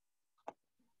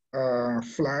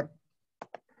 flat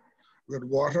with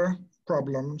water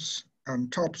problems and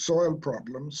topsoil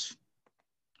problems,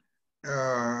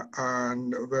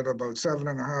 and with about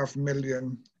 7.5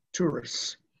 million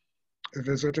tourists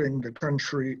visiting the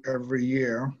country every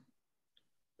year,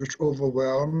 which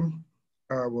overwhelm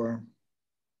our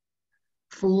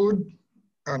food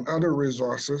and other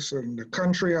resources. And the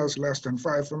country has less than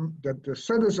the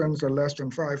citizens are less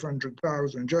than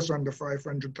 500,000, just under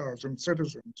 500,000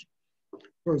 citizens.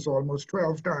 So it's almost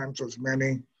 12 times as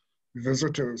many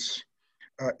visitors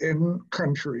in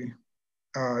country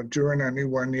during any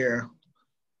 1 year,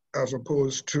 as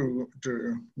opposed to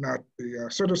not the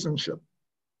citizenship.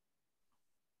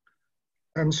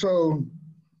 And so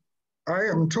I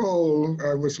am told,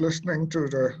 I was listening to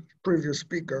the previous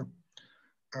speaker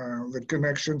with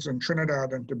connections in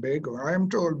Trinidad and Tobago. I am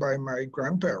told by my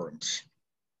grandparents,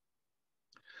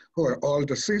 who are all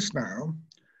deceased now,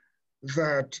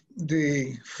 that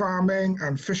the farming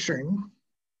and fishing,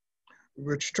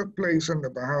 which took place in the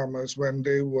Bahamas when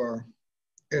they were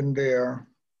in their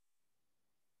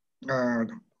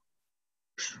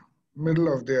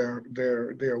middle of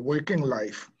their working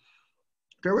life,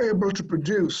 they were able to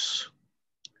produce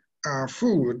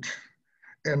food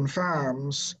in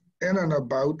farms in and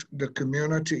about the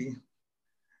community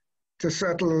to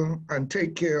settle and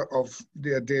take care of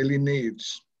their daily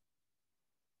needs.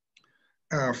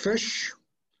 Fish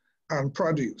and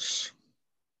produce.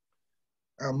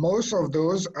 Most of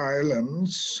those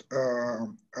islands,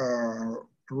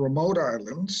 remote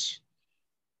islands,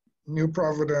 New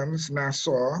Providence,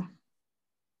 Nassau,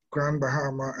 Grand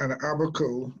Bahama, and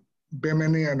Abaco,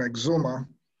 Bimini, and Exuma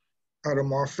are the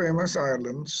more famous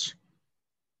islands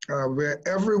where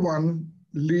everyone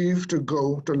leave to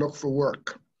go to look for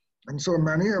work. And so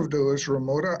many of those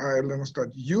remote islands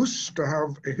that used to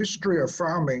have a history of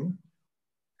farming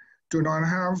do not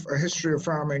have a history of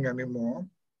farming anymore.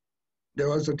 There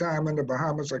was a time when the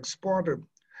Bahamas exported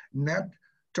net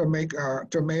to make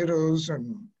tomatoes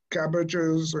and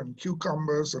cabbages and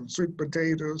cucumbers and sweet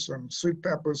potatoes and sweet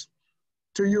peppers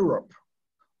to Europe.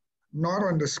 Not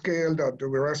on the scale that the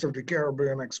rest of the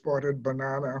Caribbean exported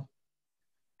banana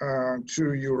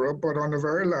to Europe, but on a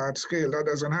very large scale. That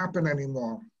doesn't happen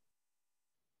anymore.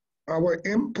 Our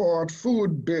import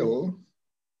food bill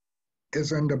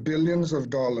is in the billions of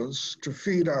dollars to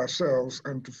feed ourselves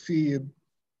and to feed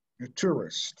the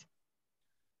tourists.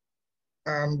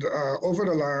 And over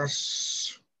the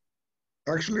last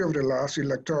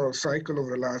electoral cycle,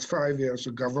 over the last 5 years,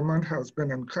 the government has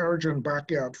been encouraging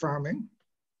backyard farming.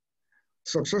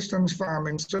 Subsistence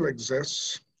farming still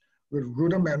exists with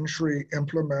rudimentary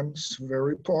implements,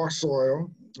 very poor soil,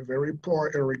 very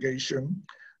poor irrigation,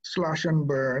 slash and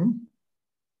burn.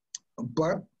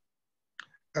 But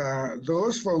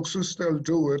those folks who still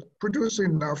do it produce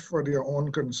enough for their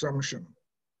own consumption.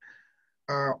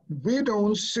 We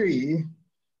don't see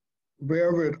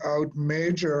where without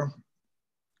major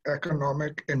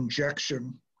economic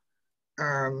injection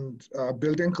and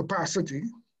building capacity,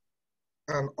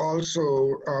 and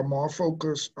also more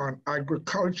focus on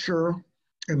agriculture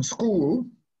in school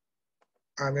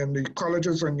and in the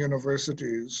colleges and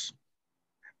universities,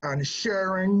 and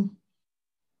sharing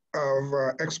of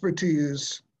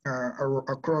expertise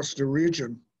across the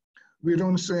region. We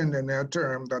don't see in the near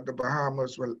term that the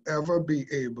Bahamas will ever be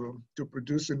able to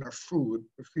produce enough food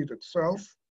to feed itself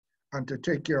and to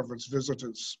take care of its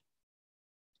visitors.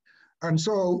 And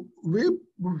so we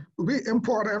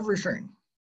import everything.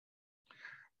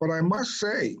 But I must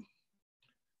say,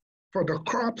 for the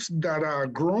crops that are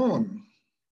grown,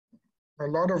 a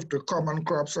lot of the common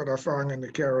crops that are found in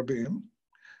the Caribbean,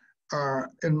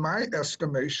 in my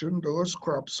estimation, those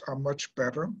crops are much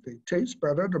better. They taste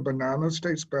better. The bananas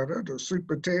taste better. The sweet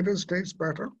potatoes taste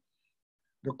better.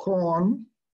 The corn,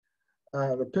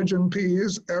 the pigeon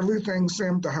peas, everything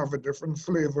seems to have a different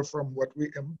flavor from what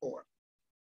we import.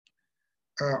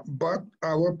 But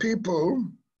our people,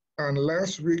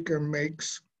 unless we can make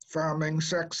farming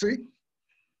sexy,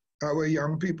 our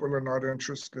young people are not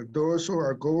interested. Those who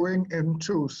are going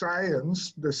into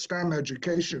science, the STEM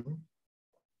education,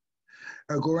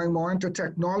 are going more into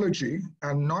technology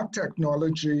and not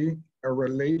technology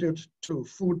related to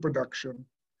food production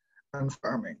and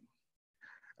farming.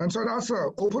 And so that's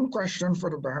an open question for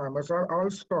the Bahamas. I'll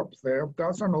stop there.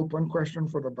 That's an open question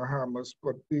for the Bahamas,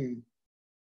 but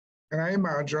and I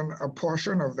imagine a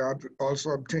portion of that also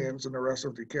obtains in the rest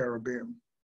of the Caribbean.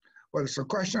 Well, it's a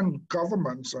question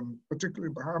governments, and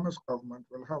particularly Bahamas government,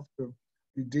 will have to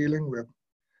be dealing with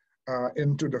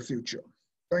into the future.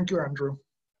 Thank you, Andrew.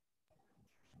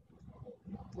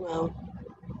 Well,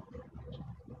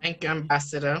 thank you,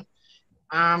 Ambassador.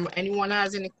 Anyone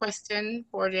has any question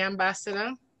for the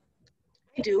Ambassador?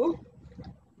 I do.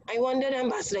 I wondered,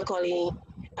 Ambassador Colley,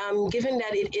 given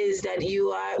that it is that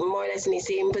you are more or less in the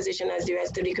same position as the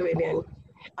rest of the Caribbean,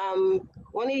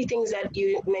 one of the things that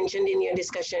you mentioned in your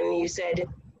discussion, you said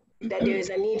that there is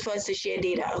a need for us to share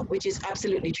data, which is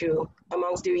absolutely true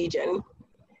amongst the region.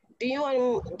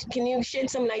 Can you shed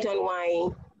some light on why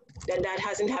that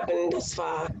hasn't happened thus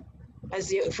far,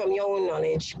 from your own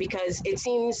knowledge? Because it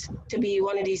seems to be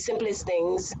one of the simplest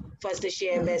things for us to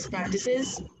share best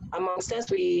practices amongst us.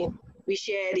 We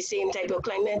share the same type of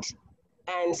climate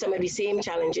and some of the same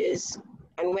challenges.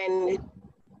 And when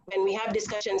we have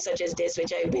discussions such as this,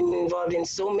 which I've been involved in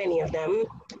so many of them,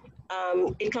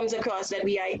 it comes across that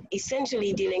we are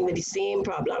essentially dealing with the same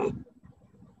problem.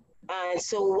 And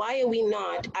so why are we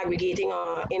not aggregating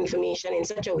our information in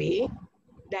such a way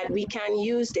that we can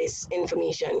use this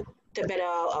information to better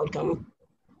our outcome?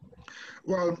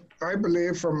 Well, I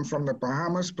believe from the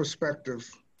Bahamas perspective,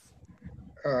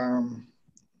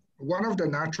 one of the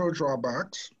natural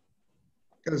drawbacks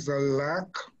is the lack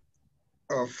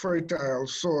of fertile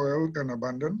soil in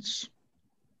abundance,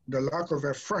 the lack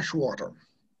of fresh water.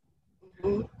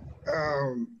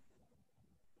 Mm-hmm.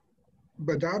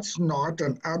 But that's not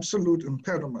an absolute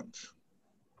impediment.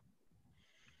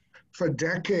 For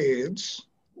decades,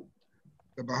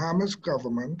 the Bahamas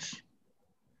government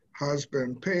has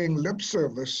been paying lip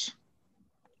service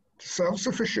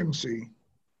self-sufficiency,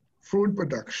 food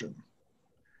production,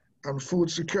 and food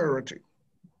security.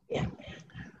 Yeah.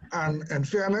 And in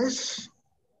fairness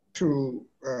to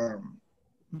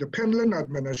the Penland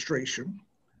administration,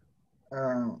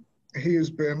 he has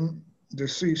been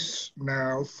deceased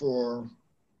now for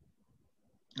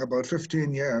about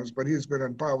 15 years, but he's been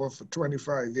in power for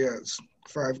 25 years,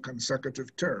 5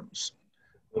 consecutive terms.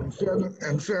 In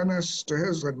fairness to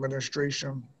his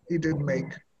administration, he did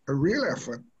make a real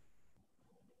effort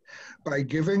by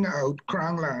giving out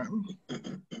Crown land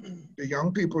to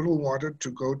young people who wanted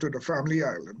to go to the family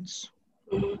islands,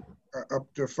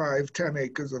 up to 5-10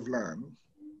 acres of land,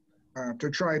 to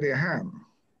try their hand.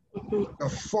 The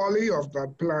folly of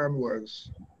that plan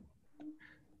was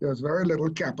there was very little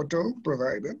capital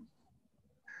provided.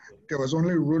 There was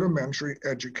only rudimentary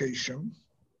education.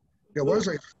 There was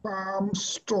a farm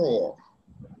store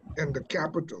in the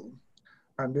capital,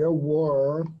 and there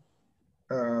were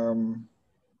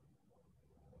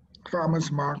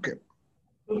farmers market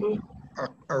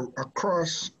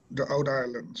across the out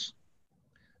islands.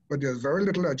 But there's very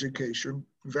little education,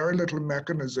 very little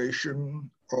mechanization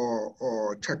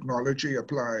or technology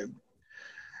applied.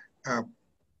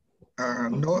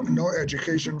 No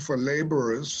education for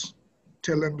laborers,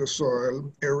 tilling the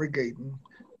soil, irrigating,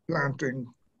 planting,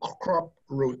 crop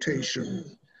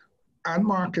rotation, and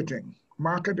marketing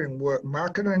of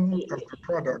the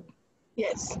product.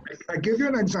 Yes. I give you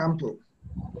an example.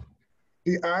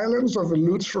 The islands of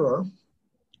Eleuthera,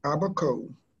 Abaco,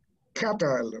 Cat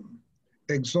Island,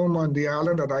 Exuma, and the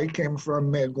island that I came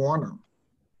from, Meguana,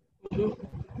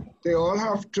 they all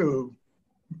have to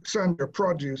send their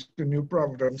produce to New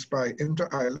Providence by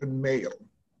inter-island mail.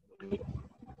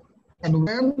 And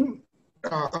when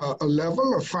a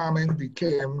level of farming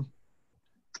became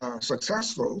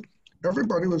successful,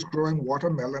 everybody was growing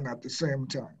watermelon at the same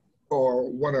time, or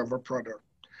whatever product.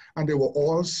 And they were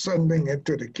all sending it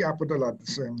to the capital at the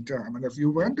same time. And if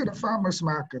you went to the farmer's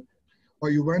market, or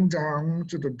you went down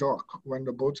to the dock when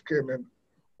the boats came in,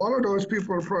 all of those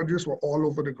people's produce were all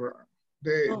over the ground.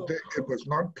 It was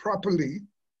not properly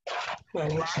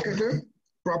marketed,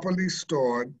 properly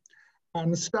stored,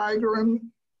 and staggering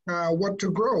what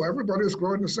to grow. Everybody was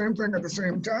growing the same thing at the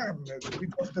same time. We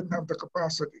just didn't have the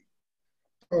capacity.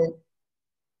 So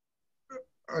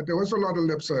there was a lot of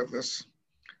lip service,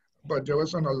 but there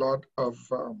wasn't a lot of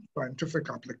scientific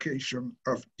application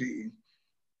of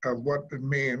what it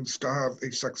means to have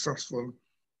a successful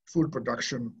food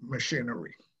production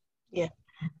machinery. Yeah,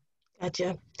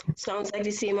 gotcha. Sounds like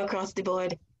the same across the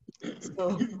board.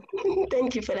 So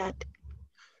thank you for that.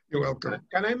 You're welcome.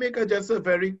 Can I make just a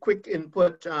very quick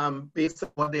input based on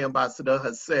what the ambassador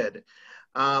has said?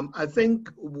 I think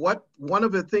one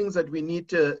of the things that we need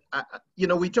to,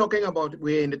 we're talking about,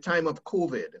 we're in the time of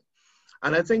COVID.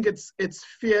 And I think it's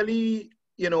fairly,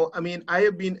 I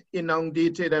have been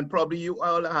inundated, and probably you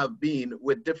all have been,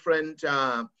 with different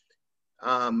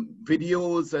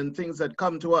videos and things that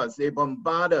come to us. They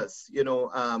bombard us,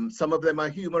 some of them are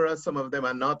humorous, some of them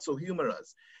are not so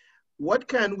humorous. What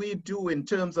can we do in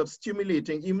terms of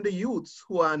stimulating even the youths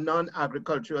who are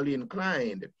non-agriculturally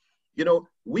inclined?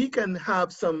 We can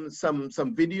have some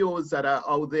videos that are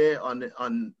out there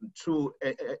through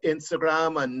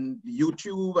Instagram and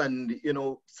YouTube, and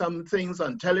some things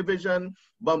on television,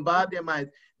 bombard their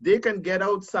minds. They can get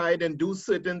outside and do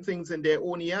certain things in their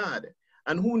own yard.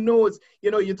 And who knows,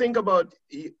 you think about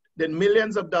the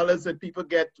millions of dollars that people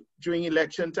get during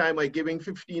election time by giving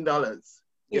 $15,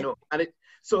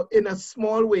 so in a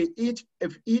small way,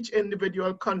 if each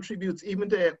individual contributes even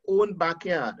to their own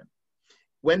backyard,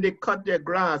 when they cut their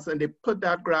grass and they put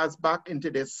that grass back into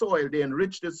their soil, they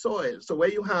enrich the soil. So where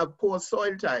you have poor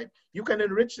soil type, you can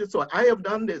enrich the soil. I have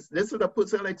done this. This is a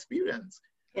personal experience.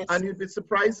 Yes. And you'd be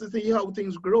surprised to see how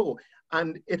things grow.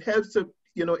 And it helps to,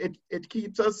 it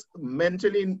keeps us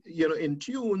mentally, in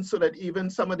tune, so that even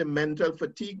some of the mental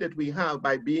fatigue that we have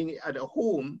by being at a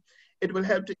home, it will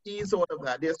help to ease all of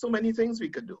that. There's so many things we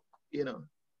could do,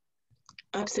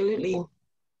 Absolutely.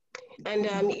 And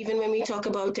even when we talk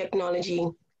about technology,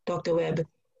 Dr. Webb,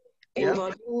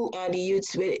 involving the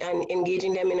youths and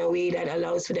engaging them in a way that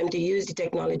allows for them to use the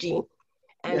technology.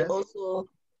 And also,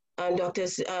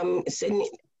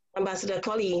 Ambassador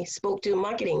Colley spoke to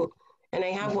marketing. And I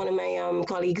have one of my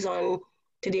colleagues on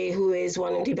today who is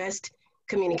one of the best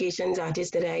communications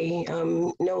artists that I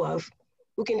know of,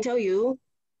 who can tell you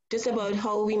just about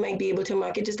how we might be able to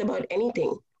market just about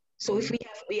anything. So if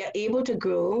we are able to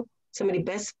grow some of the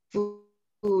best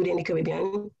food in the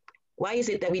Caribbean, why is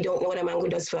it that we don't know what a mango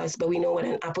does for us, but we know what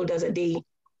an apple does a day?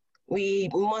 We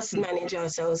must manage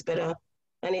ourselves better.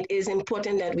 And it is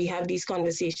important that we have these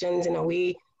conversations in a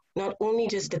way not only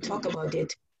just to talk about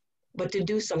it, but to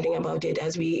do something about it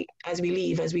as we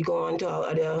leave, as we go on to our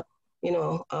other,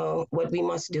 what we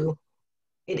must do.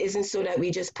 It isn't so that we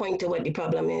just point to what the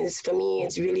problem is. For me,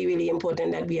 it's really, really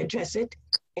important that we address it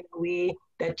in a way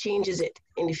that changes it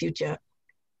in the future.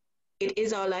 It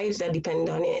is our lives that depend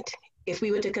on it. If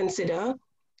we were to consider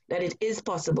that it is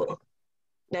possible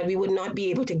that we would not be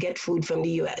able to get food from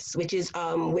the US, which is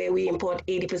where we import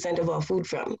 80% of our food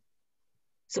from.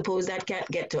 Suppose that can't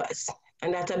get to us.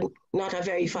 And that's not a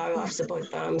very far off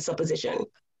supposition.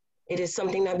 It is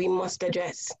something that we must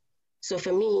address. So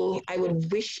for me, I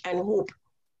would wish and hope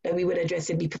that we would address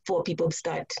it before people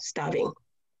start starving.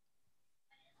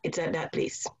 It's at that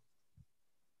place.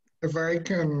 If I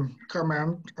can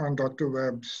comment on Dr.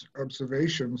 Webb's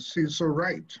observations, he's so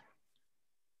right.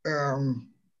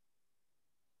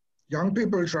 Young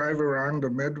people drive around the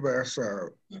Midwest.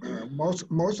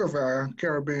 Most of our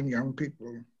Caribbean young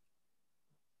people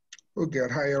who get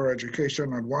higher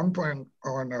education at one point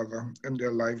or another in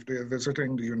their life, they're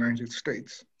visiting the United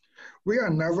States. We are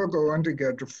never going to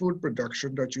get the food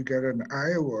production that you get in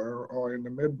Iowa or in the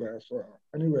Midwest or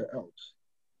anywhere else.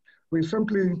 We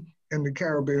simply, in the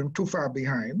Caribbean, too far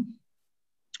behind.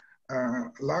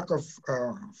 Lack of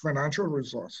financial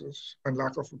resources and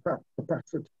lack of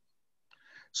capacity.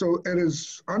 So it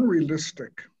is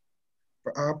unrealistic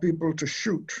for our people to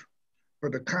shoot for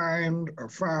the kind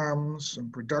of farms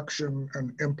and production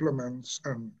and implements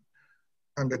and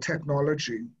the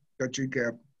technology that you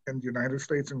get in the United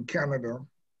States and Canada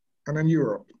and in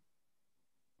Europe.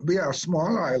 We are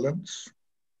small islands.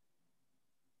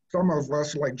 Some of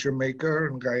us like Jamaica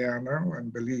and Guyana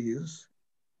and Belize,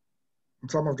 and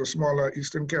some of the smaller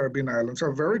Eastern Caribbean islands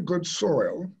have very good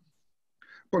soil,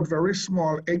 but very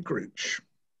small acreage.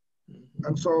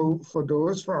 And so for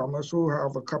those farmers who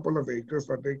have a couple of acres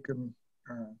that they can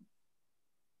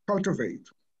cultivate,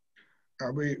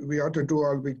 we ought to do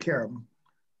all we can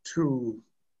to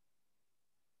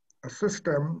assist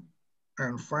them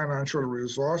in financial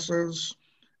resources,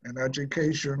 in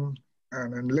education,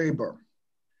 and in labor.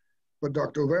 But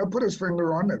Dr. Webb put his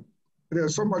finger on it.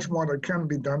 There's so much more that can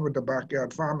be done with the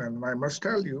backyard farming. And I must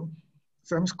tell you,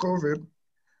 since COVID,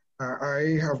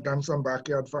 I have done some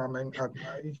backyard farming at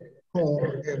my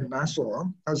home in Nassau,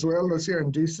 as well as here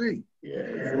in DC.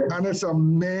 Yeah. And it's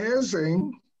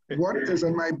amazing what is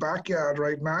in my backyard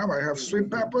right now. I have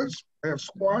sweet peppers, I have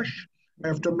squash, I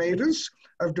have tomatoes.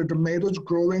 I have the tomatoes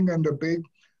growing in the big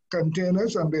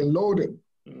containers and they're loaded.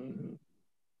 Mm-hmm.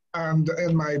 And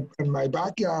in my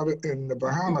backyard in the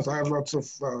Bahamas, I have lots of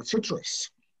citrus.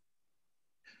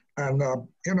 And,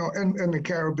 in the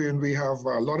Caribbean, we have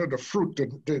a lot of the fruit,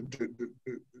 the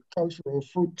cultural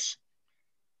fruits.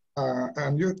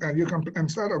 And you can,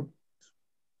 instead of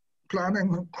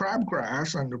planting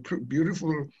crabgrass and the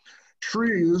beautiful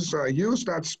trees, use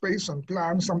that space and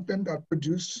plant something that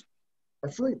produce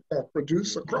a fruit, that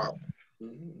produce a crop.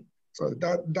 Mm-hmm. So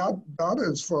that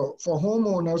is for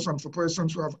homeowners and for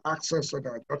persons who have access to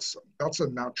that. That's a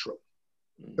natural.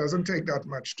 It doesn't take that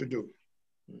much to do.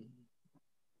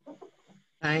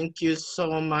 Thank you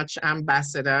so much,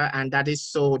 Ambassador. And that is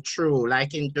so true.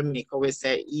 Like in Jamaica, we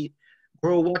say,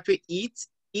 grow what we eat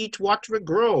what we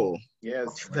grow.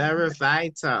 Yes. Very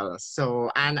vital. So,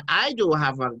 and I do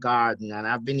have a garden and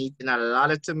I've been eating a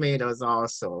lot of tomatoes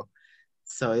also.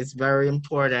 So it's very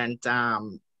important.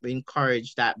 We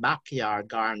encourage that backyard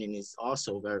gardening is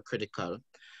also very critical.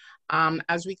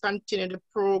 As we continue the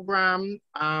program,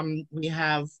 we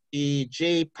have the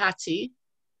J. Patty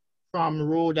from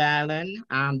Rhode Island.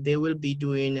 They will be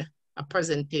doing a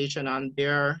presentation on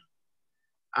their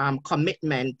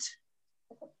commitment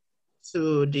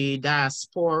to the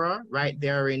diaspora right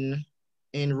there in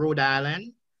Rhode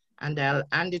Island. And I'll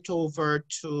hand it over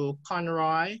to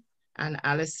Conroy and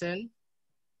Allison.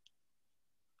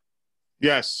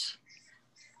 Yes.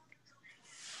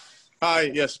 Hi,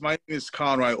 yes, my name is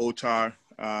Conroy Otar.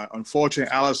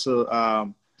 Unfortunately,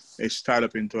 Allison is tied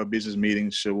up into a business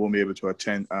meeting, so won't be able to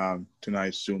attend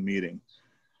tonight's Zoom meeting.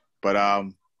 But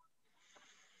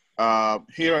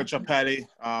here at Japati,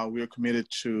 we are committed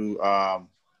to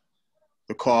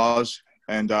the cause,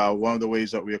 and one of the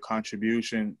ways that we are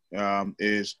contribution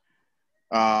is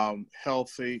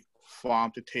healthy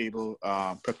farm-to-table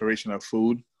preparation of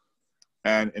food.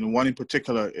 And one in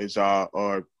particular is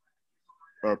our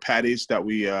patties that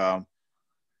we kind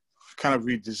of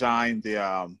redesigned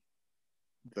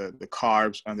the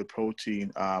carbs and the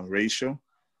protein ratio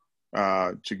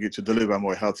to deliver a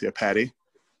more healthier patty,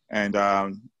 and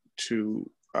to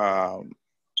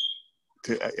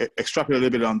extrapolate a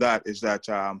little bit on that is that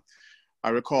I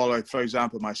recall, like, for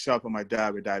example, myself and my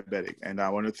dad were diabetic. And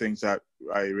one of the things that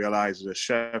I realized as a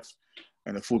chef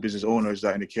and a food business owner is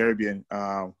that in the Caribbean,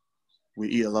 we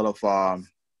eat a lot of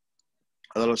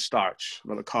starch, a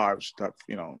lot of carbs that,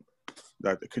 you know,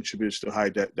 that contributes to high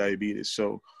diabetes.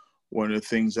 So one of the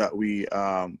things that we,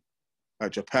 at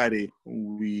Japati,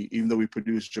 even though we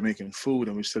produce Jamaican food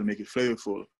and we still make it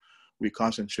flavorful, we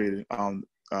concentrated on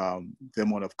the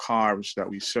amount of carbs that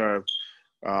we serve,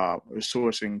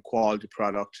 sourcing quality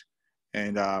product,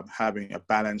 and having a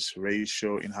balanced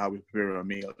ratio in how we prepare our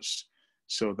meals.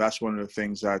 So that's one of the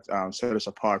things that set us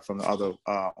apart from the other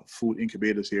food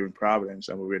incubators here in Providence.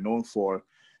 And what we're known for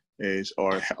is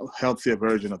our healthier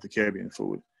version of the Caribbean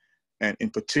food. And in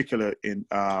particular, in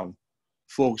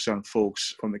focus on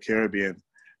folks from the Caribbean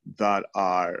that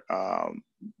are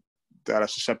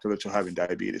susceptible to having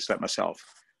diabetes, like myself.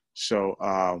 So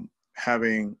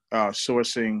having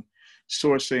sourcing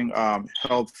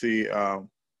healthy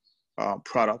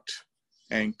product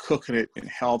and cooking it in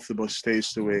healthy but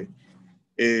tasty way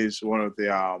is one of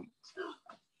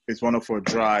our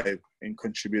drive in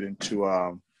contributing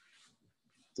to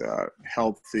the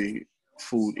healthy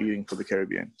food eating for the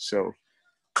Caribbean. So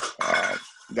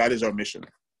that is our mission.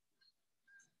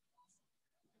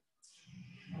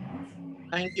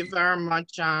 Thank you very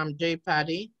much, J.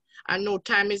 Patty. I know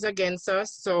time is against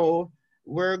us, so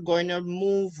we're going to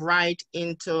move right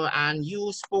into, and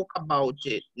you spoke about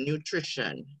it,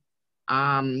 nutrition.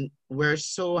 We're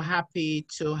so happy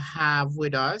to have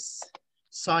with us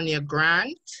Sonia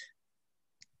Grant,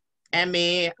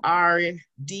 MARDN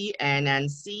and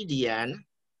CDN,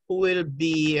 who will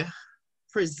be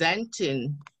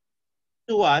presenting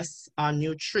to us on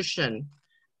nutrition.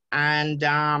 And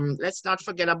let's not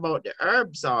forget about the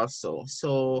herbs also.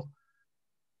 So,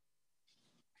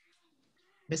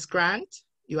 Ms. Grant,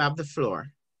 you have the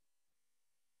floor.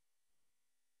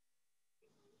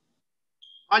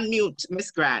 Unmute,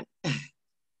 Ms. Grant.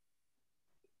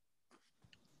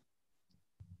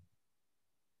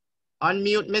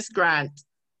 Unmute, Ms. Grant.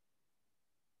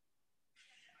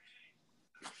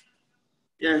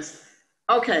 Yes.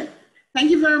 Okay. Thank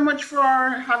you very much for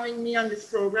having me on this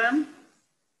program.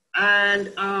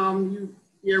 And you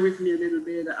bear with me a little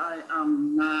bit. I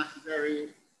am not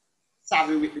very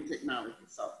savvy with the technology.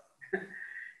 So,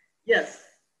 yes.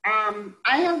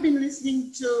 I have been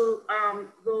listening to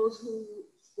those who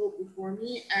spoke before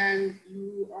me, and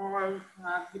you all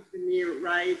have hit the nail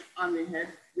right on the head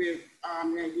with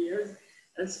the ideas,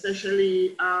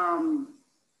 especially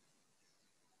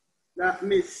that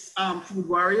Miss Food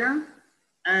Warrior.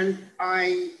 And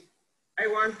I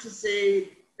want to say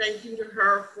thank you to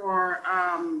her for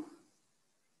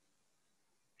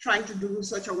trying to do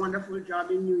such a wonderful job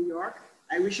in New York.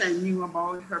 I wish I knew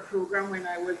about her program when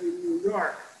I was in New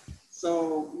York.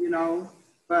 So, you know,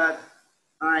 but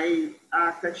I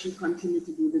ask that she continue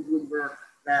to do the good work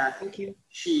that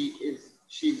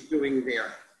she's doing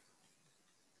there.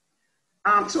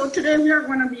 So today we are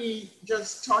going to be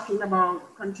just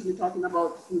continue talking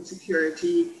about food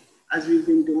security as we've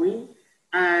been doing.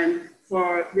 And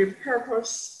for the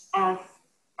purpose of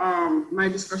my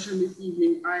discussion this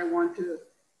evening, I want to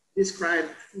describe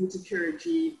food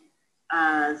security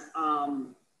as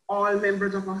all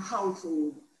members of a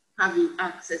household having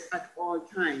access at all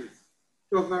times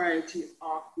to a variety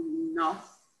of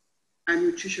enough and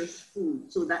nutritious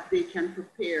food so that they can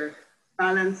prepare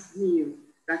balanced meals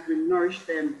that will nourish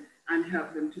them and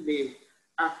help them to live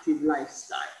active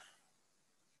lifestyle.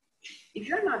 If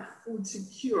you're not food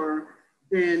secure,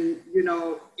 then, you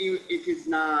know, it is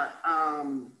not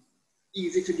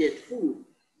easy to get food.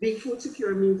 Being food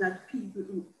secure means that people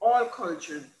in all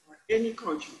cultures or any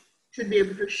culture should be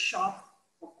able to shop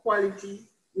for quality,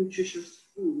 nutritious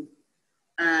food,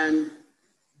 and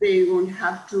they won't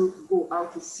have to go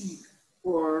out to seek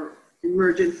for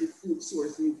emergency food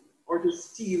sources or to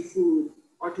steal food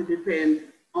or to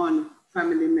depend on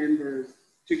family members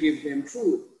to give them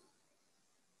food.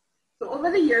 So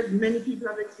over the years, many people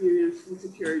have experienced food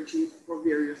security for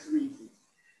various reasons.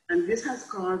 And this has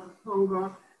caused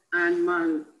hunger and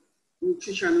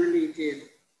malnutrition-related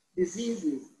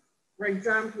diseases. For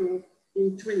example,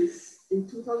 in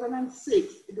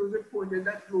 2006, it was reported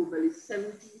that globally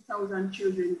 70,000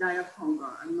 children die of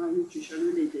hunger and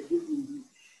malnutrition-related diseases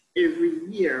every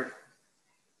year,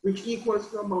 which equals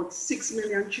to about 6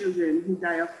 million children who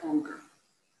die of hunger.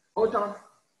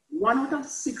 One out of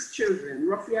 6 children,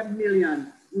 roughly 1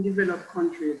 million in developed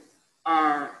countries,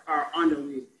 are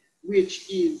underweight, which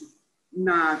is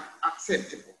not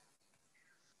acceptable.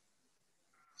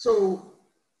 So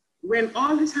when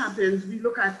all this happens, we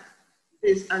look at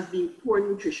this as being poor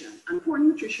nutrition. And poor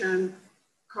nutrition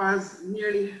cause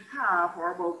nearly half,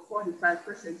 or about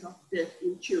 45% of death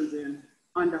in children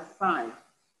under 5.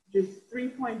 There's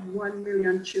 3.1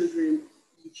 million children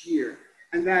each year,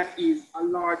 and that is a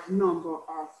large number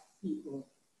of people,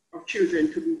 of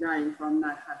children, to be dying from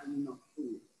not having enough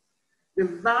food. The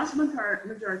vast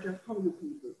majority of hungry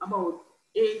people, about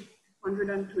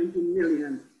 820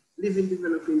 million, live in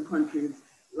developing countries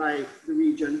like the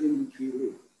regions in which we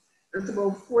live. That's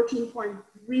about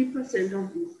 14.3%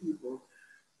 of these people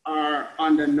are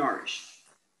undernourished.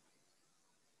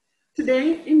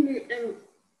 Today, in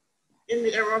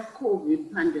the era of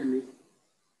COVID pandemic,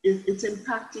 it's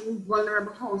impacting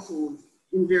vulnerable households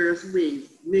in various ways,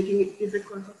 making it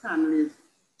difficult for families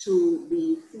to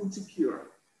be food secure.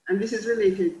 And this is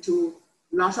related to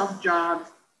loss of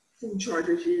jobs, food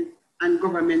shortages, and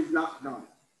government lockdown.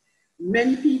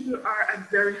 Many people are at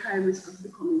very high risk of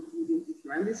becoming food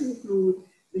insecure, and this includes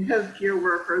the healthcare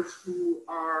workers who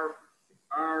are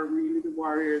really the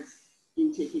warriors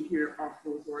in taking care of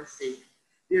those who are sick.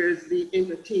 There's the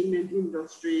entertainment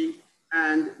industry,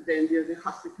 and then there's the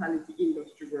hospitality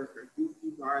industry workers. These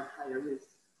people are at higher risk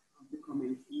of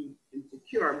becoming food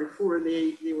insecure. Before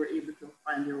they were able to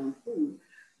find their own food,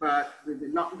 but with the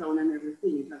lockdown and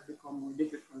everything, it has become more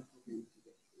difficult for them to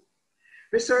get food.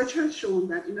 Research has shown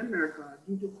that in America,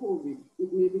 due to COVID,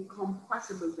 it may become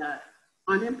possible that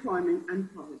unemployment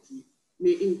and poverty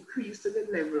may increase to the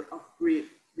level of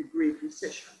the Great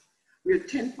Recession, where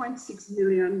 10.6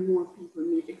 million more people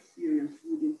may experience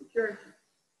food insecurity.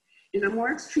 In a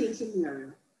more extreme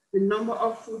scenario, the number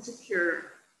of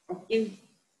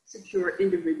insecure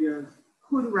individuals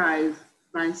could rise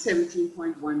by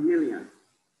 17.1 million.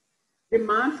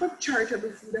 Demand for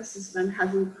charitable food assistance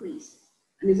has increased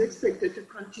and is expected to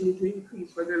continue to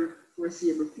increase for the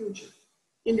foreseeable future.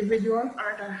 Individuals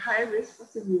are at a high risk for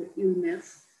severe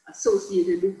illness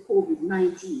associated with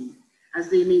COVID-19, as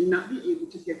they may not be able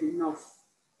to get enough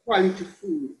quality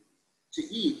food to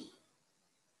eat.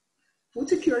 Food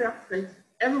security affects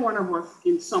every one of us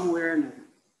in some way or another.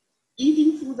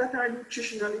 Eating foods that are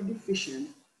nutritionally deficient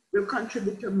will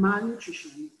contribute to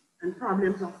malnutrition and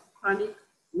problems of chronic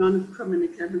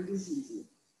non-communicable diseases,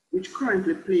 which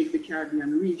currently plague the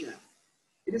Caribbean region.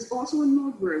 It is also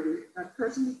noteworthy that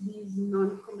persons with these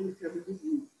non-communicable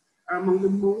diseases are among the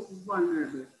most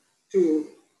vulnerable to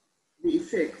the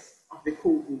effects of the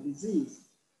COVID disease.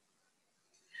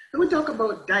 When we talk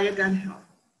about diet and health,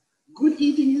 good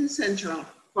eating is essential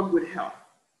for good health.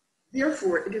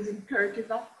 Therefore, it is imperative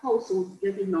that households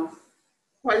get enough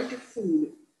quality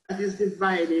food that is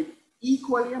divided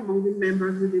equally among the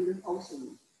members within the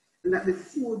household, and that the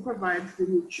food provides the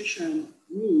nutrition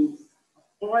needs of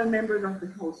all members of the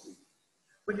household.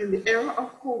 But in the era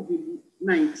of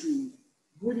COVID-19,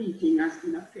 good eating has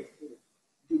been affected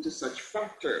due to such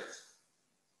factors,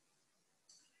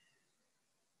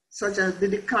 such as the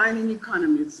decline in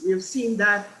economies. We have seen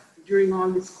that during all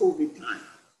this COVID time.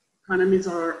 Economies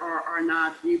are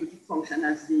not able to function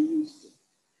as they used to.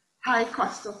 High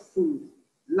cost of food,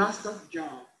 loss of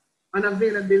jobs,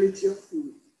 unavailability of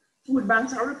food. Food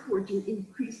banks are reporting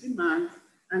increased demand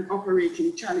and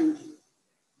operating challenges.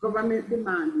 Government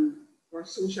demanding for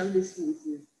social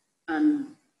distances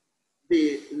and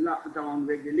the lockdown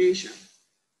regulation.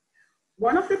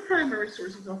 One of the primary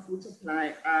sources of food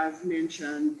supply, as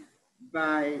mentioned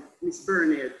by Ms.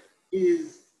 Burnett,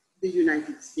 is the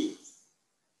United States.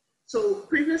 So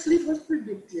previously it was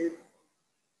predicted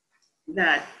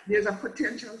that there's a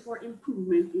potential for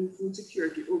improvement in food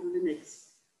security over the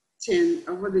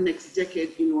next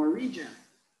decade in our region.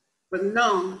 But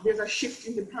now there's a shift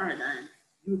in the paradigm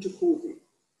due to COVID.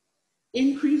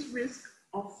 Increased risk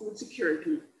of food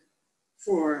security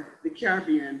for the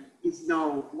Caribbean is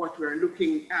now what we're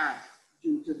looking at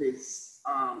due to this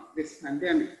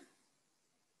pandemic.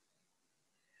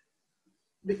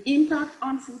 The impact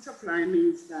on food supply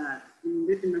means that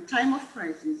in a time of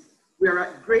crisis, we are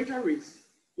at greater risk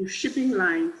if shipping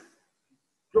lines,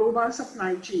 global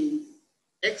supply chains,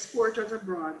 exporters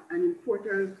abroad, and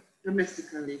importers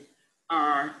domestically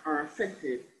are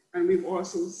affected. And we've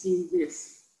also seen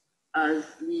this as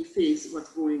we face what's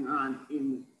going on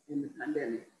in the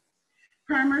pandemic.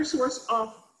 Primary source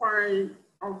of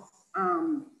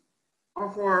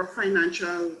our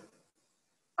financial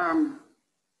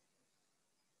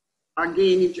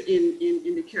gain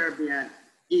in the Caribbean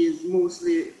is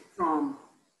mostly from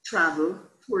travel,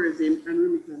 tourism, and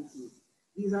remittances.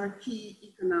 These are key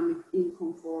economic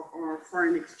income for our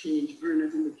foreign exchange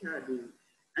earners in the Caribbean,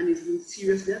 and it's been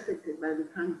seriously affected by the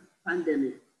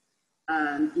pandemic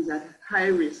and is at high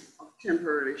risk of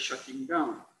temporarily shutting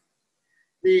down.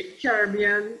 The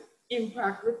Caribbean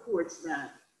Impact reports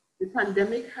that the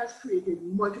pandemic has created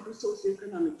multiple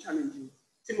socioeconomic challenges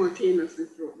simultaneously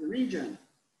throughout the region.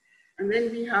 And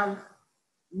then we have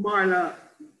Marla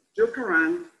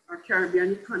Jokaran, a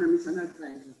Caribbean economist and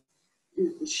advisor.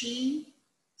 She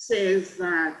says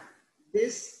that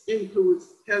this includes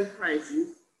health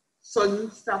crises, sudden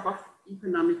stop of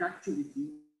economic activity,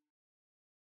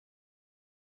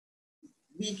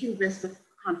 weak investor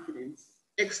confidence,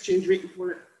 exchange rate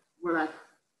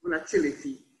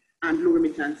volatility, and low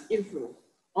remittance inflow.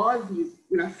 All these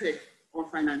will affect our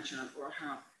financial or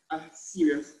have a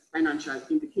serious financial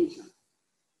implication.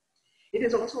 It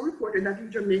is also reported that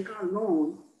in Jamaica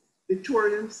alone, the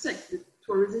tourism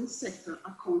sector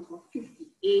accounts for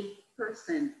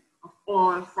 58% of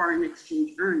all foreign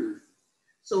exchange earnings.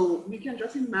 So we can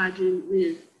just imagine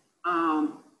with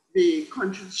the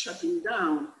countries shutting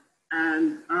down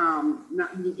and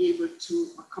not being able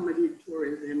to accommodate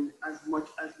tourism as much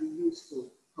as we used to,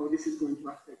 how this is going to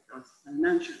affect us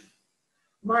financially.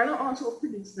 Marla also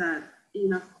predicts that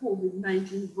in a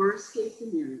COVID-19 worst case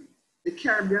scenario, the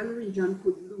Caribbean region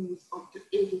could lose up to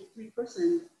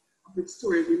 83% of its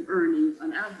tourism earnings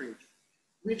on average,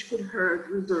 which could hurt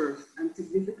reserves and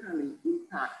significantly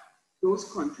impact those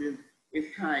countries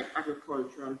with high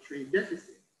agricultural trade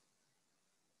deficits.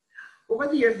 Over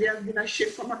the years, there has been a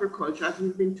shift from agriculture, as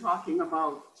we've been talking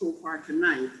about so far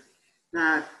tonight,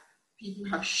 that people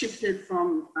have shifted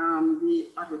from the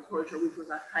agriculture, which was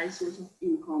a high source of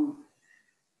income,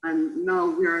 and now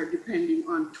we are depending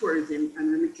on tourism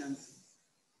and remittances.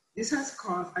 This has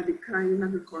caused a decline in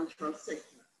agricultural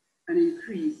sector and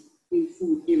increase in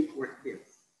food import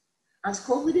bills. As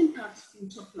COVID impacts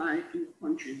food supply in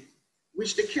countries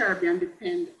which the Caribbean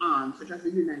depend on, such as the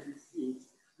United States,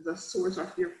 as a source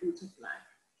of their food supply,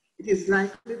 it is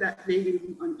likely that they will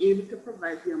be unable to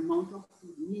provide the amount of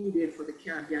food needed for the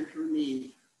Caribbean to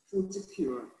remain food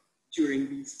secure during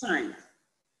these times.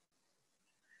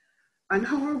 And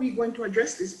how are we going to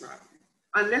address this problem?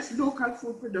 Unless local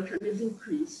food production is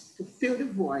increased to fill the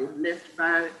void left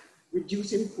by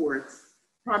reduced imports,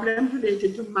 problems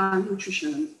related to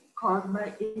malnutrition caused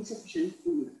by insufficient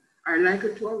food are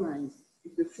likely to arise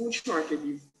if the food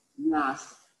shortages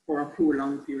last for a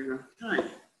prolonged period of time.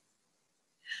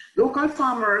 Local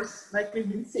farmers, like we've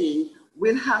been saying,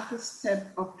 will have to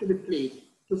step up to the plate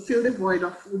to fill the void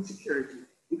of food security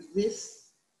if this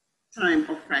time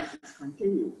of crisis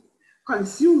continues.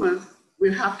 Consumers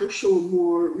will have to show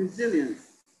more resilience.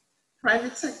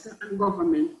 Private sector and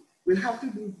government will have to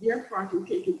do their part in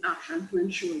taking action to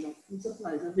ensure that food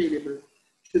supply is available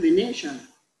to the nation.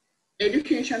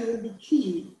 Education will be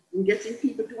key in getting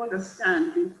people to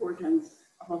understand the importance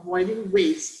of avoiding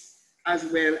waste, as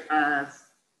well as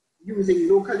using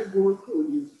locally grown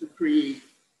produce to create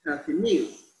healthy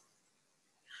meals.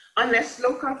 Unless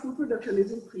local food production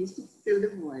is increased to fill the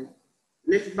void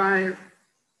left by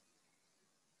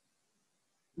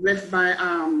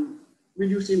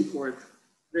reduced imports,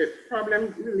 the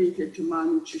problem related to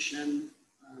malnutrition,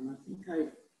 I think I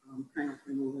kind of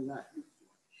went over that before.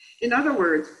 In other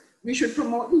words, we should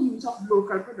promote the use of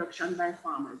local production by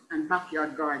farmers and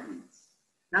backyard gardens.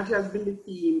 That has been the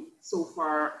theme so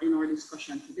far in our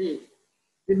discussion today.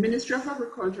 The Ministry of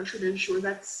Agriculture should ensure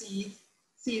that seeds,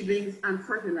 seedlings, and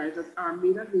fertilizers are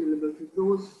made available to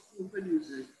those food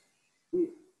producers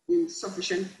in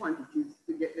sufficient quantities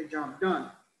to get the job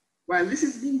done. While this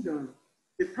is being done,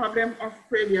 the problem of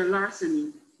prairie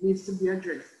larceny needs to be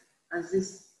addressed, as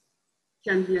this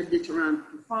can be a deterrent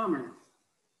to farmers.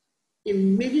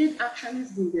 Immediate action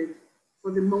is needed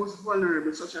for the most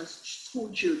vulnerable, such as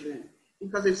school children,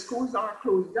 because if schools are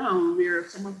closed down, where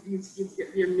some of these kids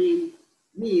get their main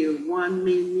meal, one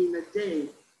main meal a day,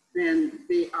 then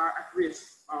they are at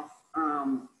risk of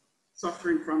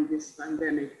suffering from this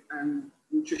pandemic and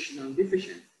nutritional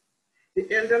deficiency. The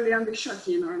elderly and the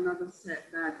shut-in are another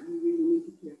set that we really need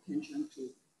to pay attention to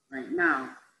right now,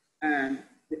 and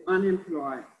the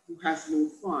unemployed who has no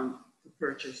fund to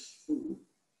purchase food.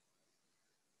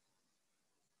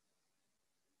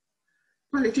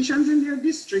 Politicians in their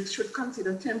districts should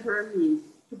consider temporary means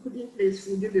to put in place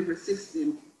food delivery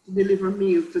systems to deliver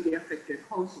meals to the affected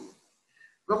households.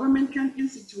 Government can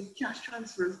institute cash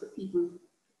transfers to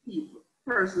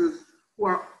persons who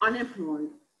are unemployed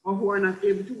or who are not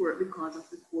able to work because of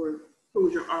the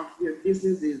closure of their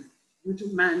businesses due to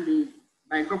mandate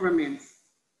by governments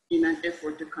in an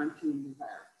effort to contain the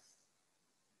virus.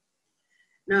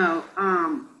 Now,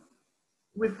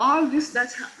 with all this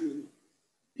that's happening,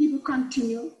 people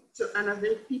continue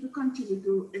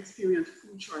to experience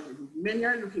food shortages. Many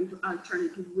are looking to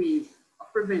alternative ways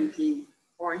of preventing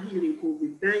or healing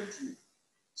COVID-19.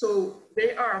 So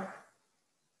they are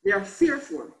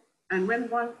fearful And when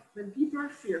people are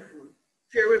fearful,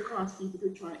 fear will cause people to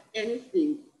try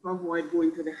anything to avoid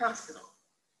going to the hospital.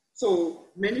 So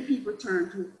many people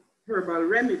turn to herbal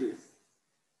remedies.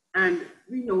 And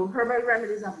we know herbal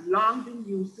remedies have long been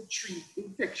used to treat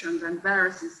infections and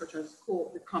viruses such as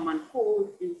the common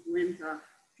cold, influenza,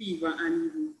 fever, and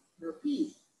even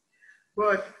herpes.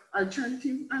 But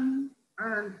alternative and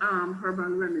herbal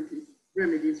remedies,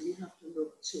 we have to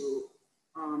look to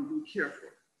be careful.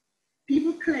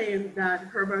 People claim that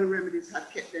herbal remedies have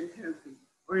kept them healthy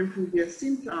or improved their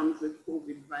symptoms with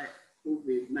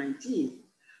COVID-19.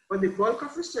 But the bulk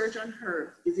of research on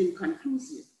herbs is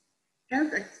inconclusive.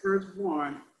 Health experts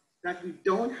warn that we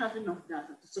don't have enough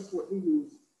data to support the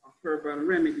use of herbal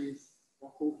remedies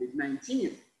for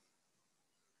COVID-19.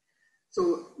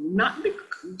 So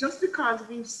just because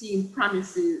we've seen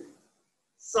promises,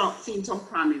 seen some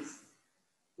promise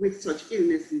with such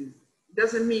illnesses,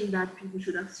 doesn't mean that people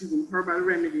should assume herbal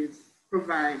remedies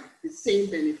provide the same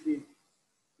benefit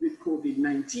with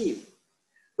COVID-19.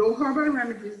 Though herbal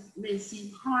remedies may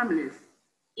seem harmless,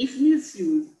 if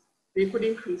misused, they could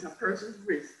increase a person's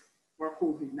risk for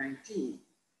COVID-19.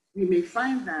 We may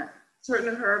find that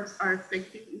certain herbs are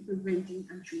effective in preventing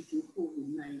and treating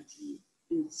COVID-19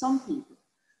 in some people,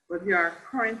 but there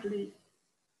currently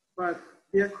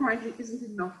isn't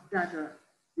enough data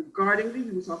regarding the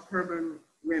use of herbal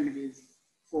remedies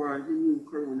for the new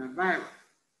coronavirus.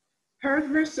 Herbs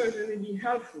may certainly be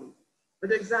helpful,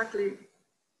 but exactly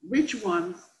which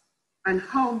ones and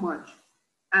how much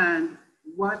and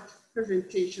what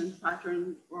presentation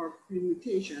pattern or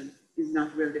permutation is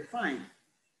not well defined.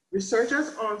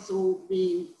 Researchers also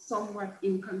being somewhat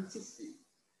inconsistent.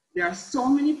 There are so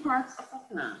many parts of a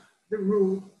plant, the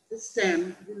root, the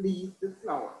stem, the leaf, the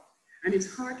flower, and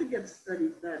it's hard to get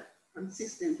studies that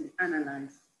consistently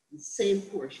analyze the same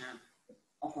portion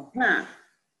of a plant.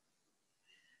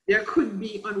 There could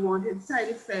be unwanted side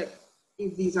effects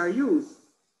if these are used.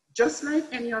 Just like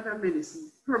any other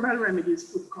medicine, herbal remedies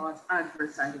could cause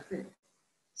adverse side effects.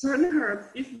 Certain herbs,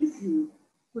 if misused,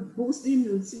 could boost the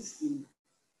immune system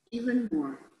even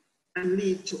more and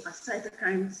lead to a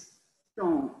cytokine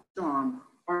storm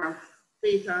or a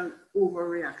fatal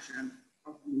overreaction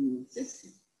of the immune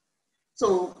system.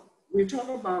 So we talk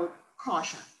about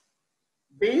caution.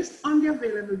 Based on the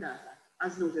available data,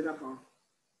 as noted above,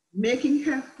 making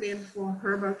health claims for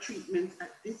herbal treatments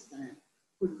at this time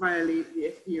could violate the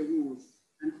FDA rules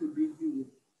and could be viewed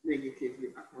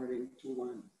negatively according to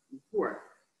one report.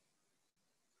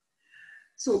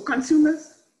 So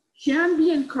consumers can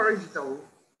be encouraged though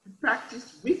to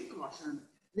practice with caution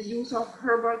the use of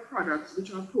herbal products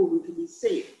which are proven to be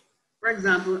safe. For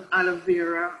example, aloe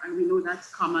vera, and we know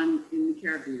that's common in the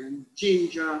Caribbean,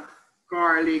 ginger,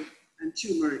 garlic, and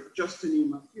turmeric, just to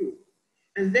name a few.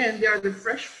 And then there are the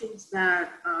fresh fruits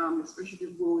that,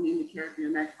 especially grown in the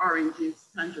Caribbean, like oranges,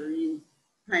 tangerines,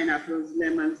 pineapples,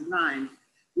 lemons, limes,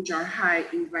 which are high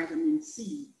in vitamin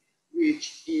C,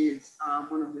 which is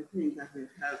one of the things that will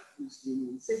help boost the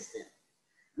immune system.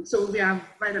 And so we have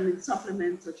vitamin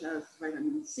supplements such as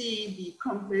vitamin C, B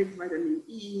complex, vitamin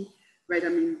E,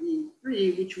 vitamin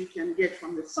D3, which we can get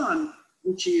from the sun,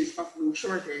 which is of no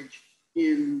shortage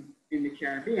in the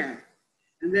Caribbean.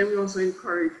 And then we also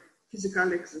encourage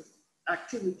physical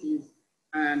activities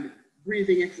and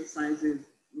breathing exercises,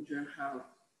 which will help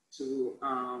to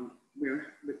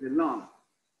with the lung.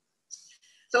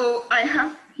 So I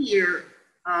have here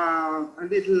a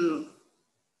little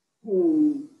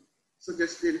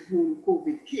suggested home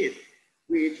COVID kit,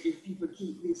 which if people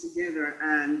keep these together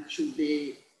and should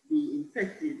they be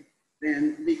infected,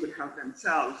 then they could help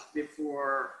themselves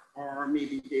before, or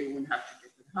maybe they won't have to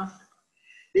get to the hospital.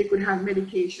 They could have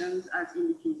medications as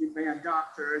indicated by a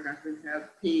doctor that will help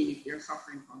pain if they're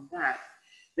suffering from that.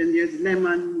 Then there's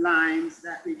lemon, limes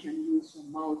that they can use for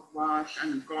mouthwash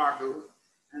and gargle.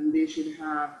 And they should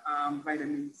have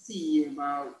vitamin C,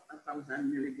 about 1,000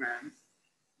 milligrams,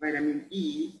 vitamin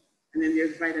E, and then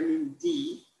there's vitamin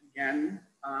D. Again,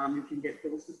 you can get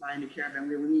those to buy in the Caribbean.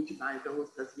 We will need to buy those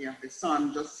because we have the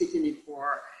sun just sitting it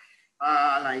for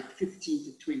like 15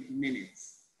 to 20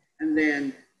 minutes. And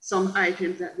then some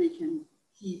items that they can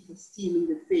keep for steaming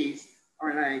the face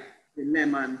are like the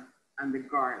lemon and the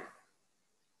garlic.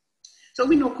 So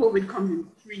we know COVID comes in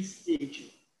 3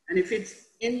 stages. And if it's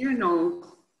in your nose,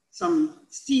 some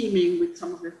steaming with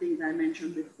some of the things I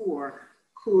mentioned before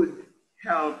could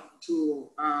help to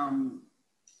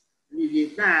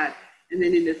alleviate that. And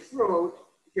then in the throat,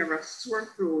 if you have a sore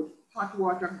throat, hot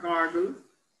water gargle,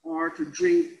 or to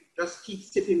drink, just keep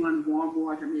sipping on warm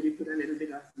water, maybe put a little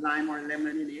bit of lime or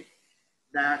lemon in it.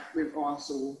 That will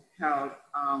also help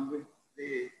with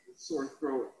the sore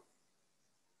throat.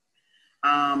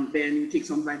 Then you take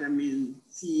some vitamin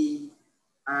C,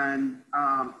 and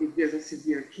if there's a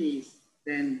severe case,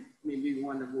 then maybe you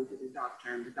want to go to the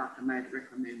doctor, and the doctor might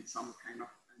recommend some kind of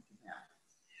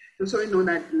antibiotics. So we know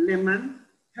that lemon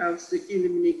helps to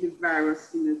eliminate the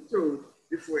virus in the throat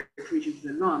before it reaches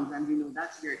the lungs, and we know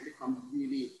that's where it becomes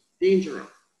really dangerous.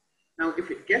 Now,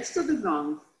 if it gets to the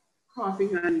lungs,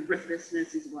 coughing and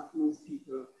breathlessness is what most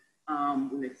people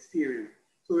will experience.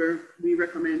 So we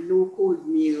recommend no cold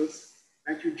meals,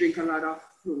 that you drink a lot of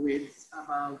fluids,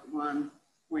 about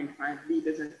 1.5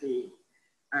 liters a day,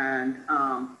 and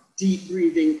deep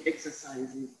breathing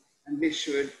exercises. And this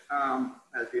should help.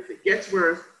 If it gets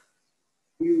worse,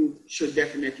 you should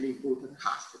definitely go to the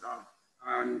hospital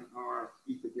or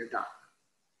speak with your doctor.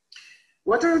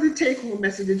 What are the take-home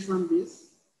messages from this?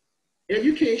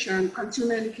 Education,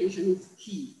 consumer education is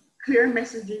key. Clear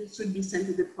messages should be sent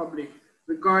to the public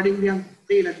regarding the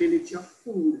availability of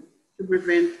food to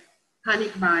prevent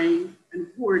panic buying and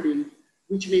hoarding,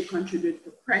 which may contribute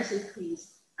to price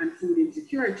increase and food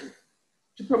insecurity.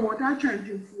 To promote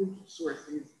alternative food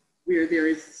sources where there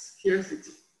is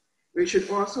scarcity. We should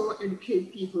also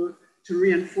educate people to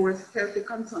reinforce healthy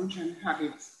consumption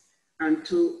habits and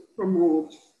to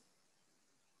promote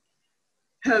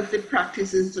healthy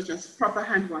practices such as proper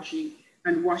hand washing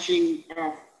and washing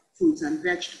of fruits and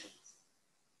vegetables.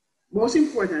 Most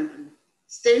importantly,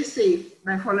 stay safe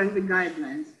by following the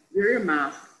guidelines, wear your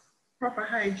mask, proper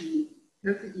hygiene,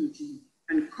 healthy eating,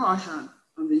 and caution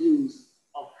on the use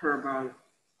of herbal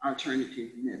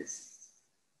alternative medicines.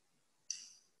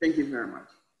 Thank you very much.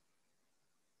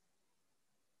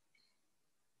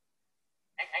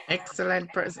 Excellent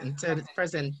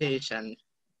presentation.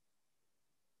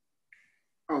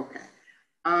 Okay.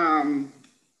 And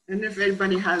if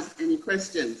anybody has any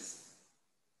questions.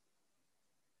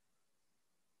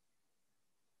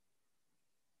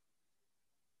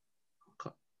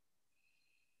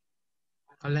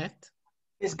 Colette?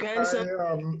 Ms.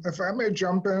 Grandson? If I may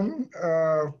jump in,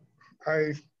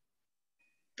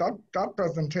 that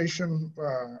presentation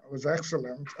was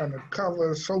excellent, and it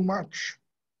covers so much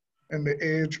in the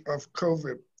age of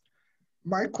COVID.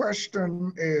 My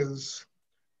question is,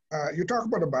 you talk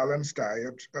about a balanced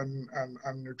diet and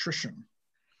nutrition,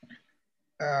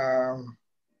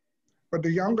 but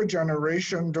the younger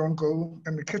generation don't go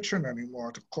in the kitchen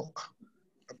anymore to cook.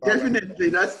 Definitely,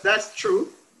 that's true.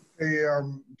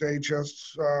 They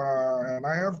just, and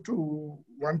I have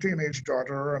one teenage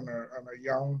daughter and a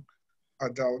young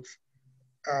adult,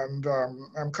 and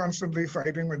I'm constantly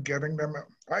fighting with getting them.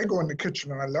 I go in the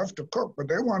kitchen and I love to cook, but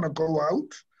they want to go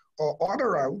out or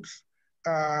order out.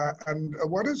 And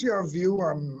what is your view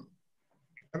on,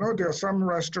 I know there are some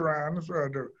restaurants where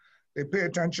they pay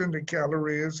attention to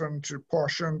calories and to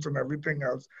portions and everything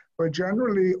else, but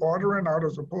generally ordering out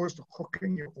as opposed to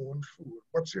cooking your own food.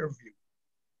 What's your view?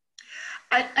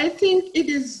 I think it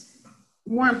is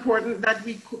more important that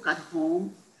we cook at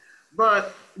home,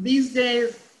 but these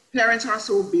days parents are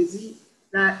so busy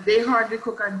that they hardly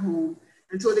cook at home,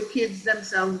 and so the kids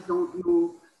themselves don't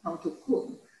know how to cook.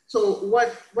 So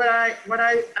what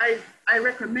I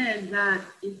recommend that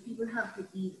if people have to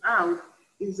eat out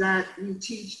is that we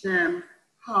teach them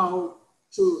how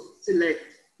to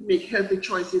make healthy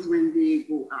choices when they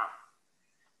go out.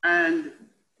 And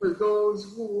for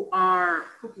those who are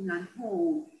cooking at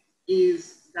home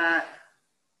is that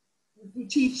we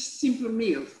teach simple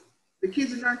meals. The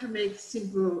kids learn to make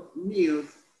simple meals,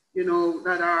 you know,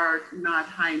 that are not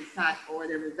high in fat or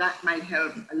whatever. That might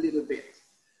help a little bit.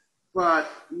 But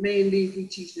mainly we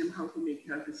teach them how to make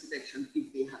healthy selections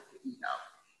if they have to eat out.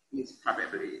 It's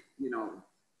probably, you know,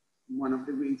 one of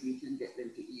the ways we can get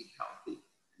them to eat healthy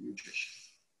and nutritious.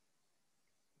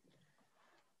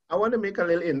 I want to make a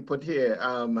little input here.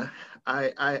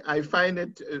 I find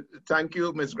it, thank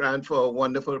you, Ms. Grant, for a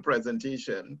wonderful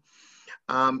presentation.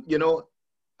 You know,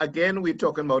 again, we're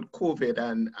talking about COVID,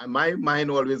 and my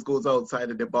mind always goes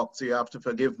outside of the box, so you have to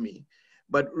forgive me.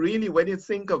 But really, when you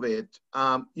think of it,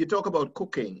 you talk about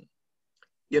cooking.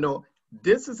 You know,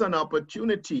 this is an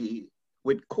opportunity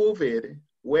with COVID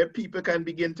where people can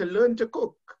begin to learn to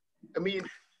cook. I mean,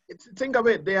 think of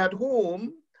it, they're at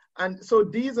home. And so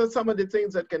these are some of the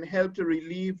things that can help to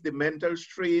relieve the mental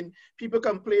strain. People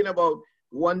complain about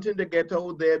wanting to get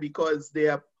out there because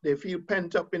they feel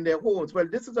pent up in their homes. Well,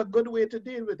 this is a good way to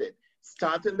deal with it.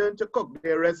 Start to learn to cook.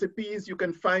 There are recipes you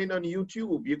can find on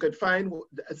YouTube. You could find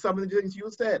some of the things you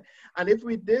said. And if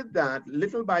we did that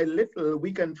little by little,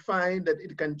 we can find that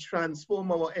it can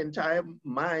transform our entire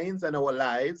minds and our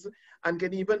lives, and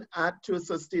can even add to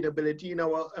sustainability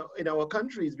in our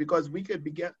countries, because we could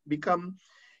become,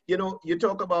 you know, you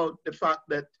talk about the fact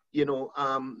that, you know,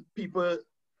 people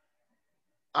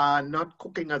are not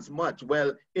cooking as much.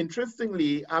 Well,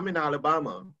 interestingly, I'm in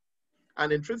Alabama.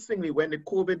 And interestingly, when the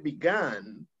COVID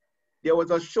began, there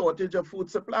was a shortage of food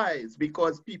supplies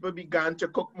because people began to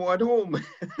cook more at home.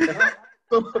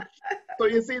 So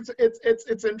you see,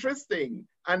 it's interesting.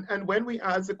 And when we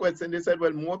asked the question, they said,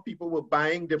 well, more people were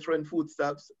buying different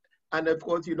foodstuffs. And of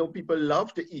course, you know, people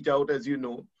love to eat out, as you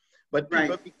know. But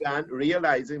people began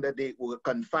realizing that they were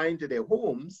confined to their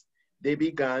homes. They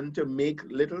began to make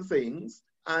little things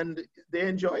and they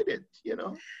enjoyed it, you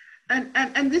know.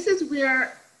 And this is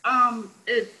where,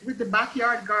 with the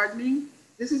backyard gardening,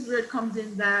 this is where it comes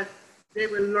in that they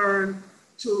will learn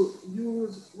to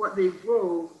use what they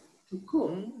grow to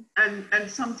cook. And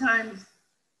sometimes,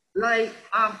 like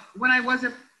when I was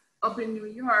up in New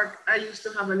York, I used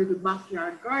to have a little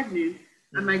backyard gardening,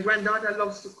 and my granddaughter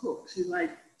loves to cook. She's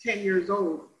like 10 years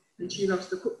old, and she loves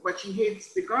to cook, but she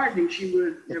hates the gardening. She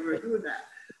would never do that.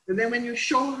 But then when you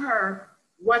show her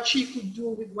what she could do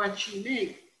with what she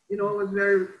made, you know, it was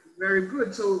very, very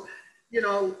good. So, you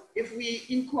know, if we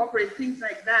incorporate things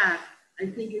like that, I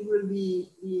think it will be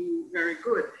very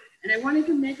good. And I wanted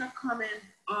to make a comment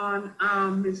on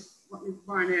what Ms.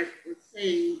 Barnett was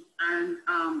saying and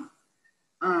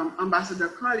Ambassador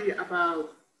Colley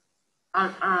about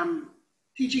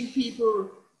teaching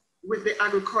people with the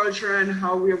agriculture and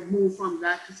how we have moved from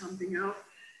that to something else.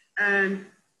 And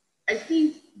I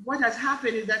think what has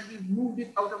happened is that we've moved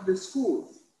it out of the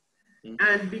schools.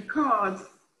 And because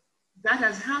that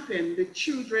has happened, the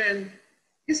children,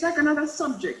 it's like another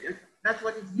subject. That's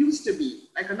what it used to be,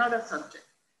 like another subject.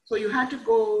 So you had to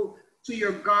go to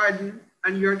your garden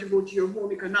and you had to go to your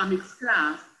home economics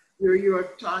class where you are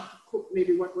taught to cook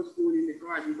maybe what was going in the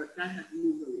garden, but that has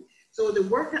moved away. So the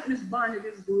work that Ms. Barnett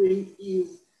is doing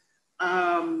is,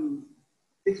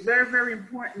 it's very, very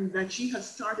important that she has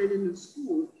started in the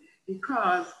school,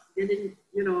 because getting,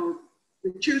 you know,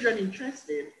 the children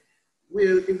interested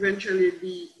will eventually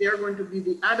be, they're going to be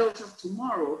the adults of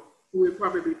tomorrow who will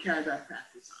probably carry that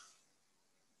practice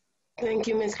on. Thank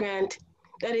you, Ms. Grant.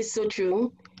 That is so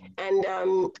true. And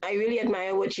I really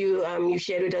admire what you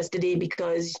shared with us today,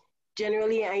 because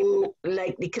generally I'm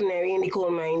like the canary in the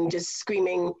coal mine, just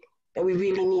screaming that we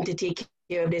really need to take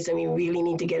care of this and we really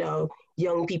need to get our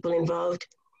young people involved.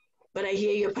 But I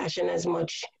hear your passion as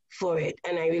much for it.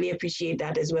 And I really appreciate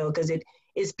that as well, because it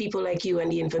is people like you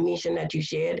and the information that you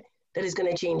shared that is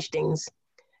going to change things.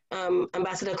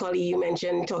 Ambassador Colley, you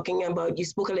mentioned you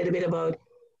spoke a little bit about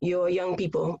your young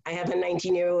people. I have a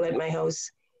 19-year-old at my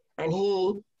house, and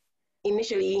he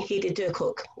initially hated to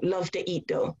cook, loved to eat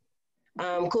though.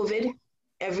 COVID,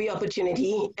 every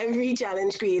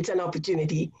challenge creates an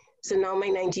opportunity. So now my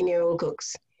 19-year-old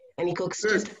cooks, and he cooks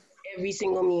just every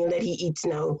single meal that he eats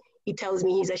now. He tells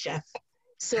me he's a chef.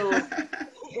 So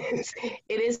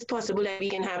it is possible that we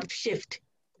can have shift.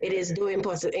 It is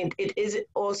it is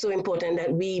also important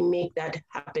that we make that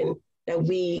happen, that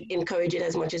we encourage it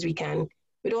as much as we can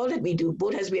with all that we do,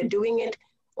 both as we are doing it,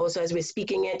 also as we're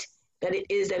speaking it, that it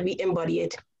is that we embody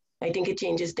it. I think it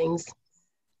changes things.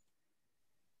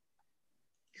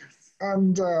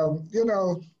 And, you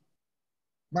know,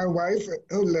 my wife,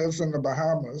 who lives in the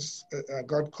Bahamas,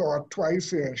 got caught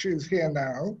twice here. She's here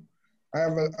now. I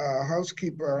have a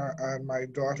housekeeper and my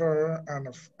daughter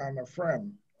and a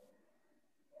friend.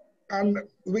 And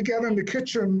we get in the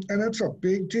kitchen and it's a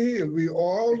big deal. We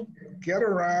all get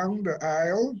around the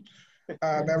aisle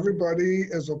and everybody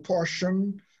is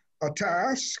apportioned a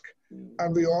task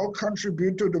and we all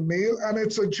contribute to the meal, and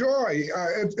it's a joy.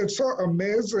 It's so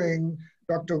amazing,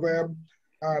 Dr. Webb,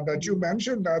 that you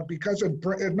mentioned that, because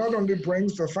it not only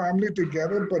brings the family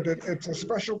together, but it's a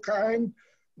special kind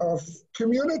of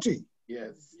community.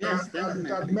 Yes.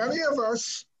 That many of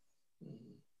us,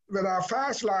 with our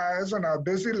fast lives and our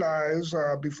busy lives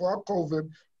before COVID,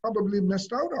 probably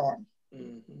missed out on.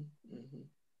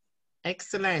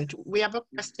 Excellent. We have a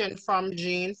question from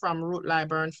Jean from Ruth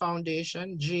Lyburn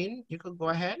Foundation. Jean, you could go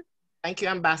ahead. Thank you,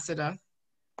 Ambassador.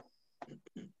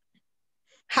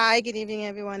 Hi, good evening,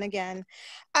 everyone, again.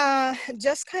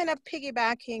 Just kind of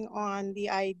piggybacking on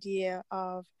the idea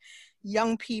of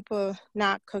young people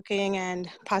not cooking and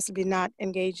possibly not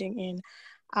engaging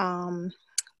in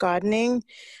gardening.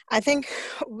 I think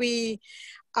we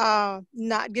are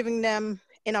not giving them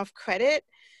enough credit.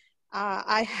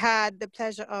 I had the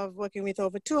pleasure of working with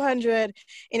over 200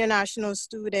 international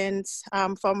students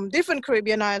from different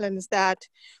Caribbean islands that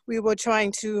we were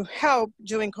trying to help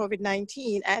during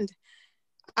COVID-19. And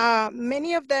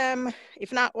many of them,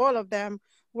 if not all of them,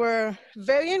 were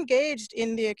very engaged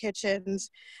in their kitchens,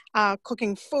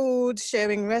 cooking food,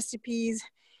 sharing recipes,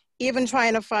 even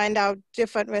trying to find out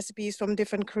different recipes from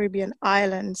different Caribbean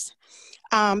islands.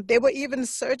 They were even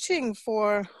searching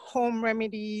for home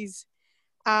remedies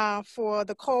for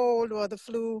the cold or the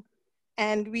flu.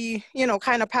 And we, you know,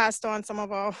 kind of passed on some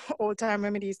of our old time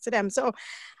remedies to them. So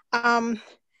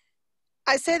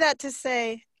I say that to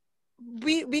say,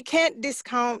 we can't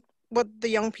discount what the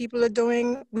young people are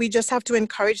doing. We just have to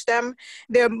encourage them.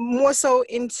 They're more so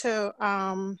into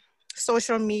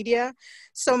social media.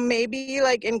 So maybe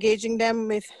like engaging them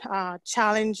with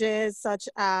challenges such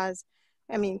as,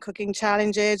 I mean, cooking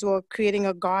challenges or creating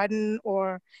a garden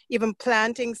or even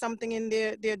planting something in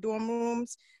their dorm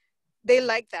rooms. They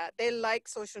like that. They like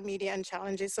social media and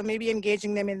challenges. So maybe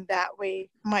engaging them in that way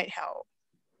might help.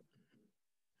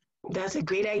 That's a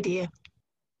great idea.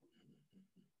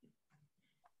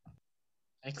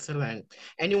 Excellent.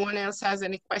 Anyone else has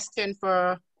any question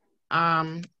for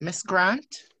Ms.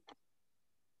 Grant?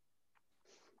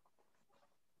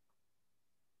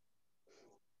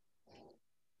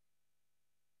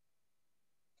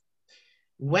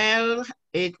 Well,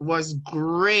 it was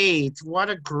great. What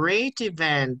a great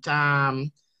event.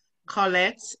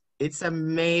 Colette, it's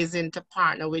amazing to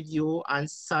partner with you on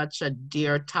such a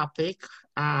dear topic.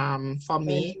 For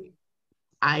me,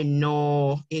 I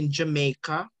know in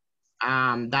Jamaica,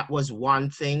 that was one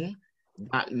thing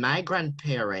that my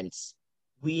grandparents,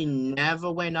 we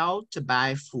never went out to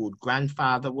buy food.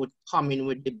 Grandfather would come in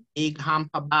with the big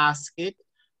hamper basket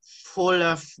full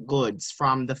of goods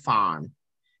from the farm.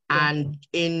 And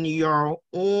in your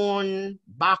own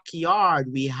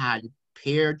backyard, we had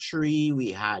pear tree,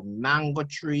 we had mango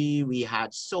tree, we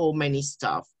had so many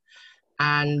stuff.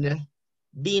 And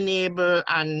being able,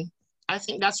 and I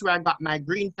think that's where I got my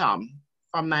green thumb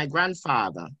from my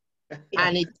grandfather.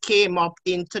 And it came up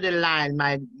into the line.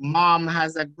 My mom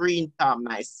has a green thumb.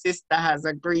 My sister has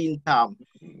a green thumb.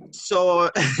 So,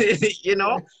 you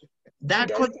know,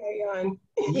 that could carry on.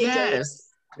 Yes.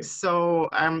 So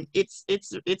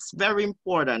it's very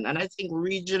important. And I think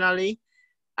regionally,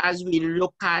 as we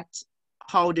look at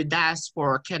how the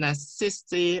diaspora can assist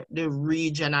the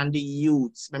region and the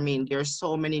youths, I mean, there's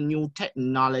so many new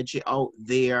technology out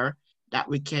there that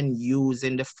we can use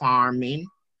in the farming,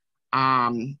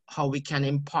 how we can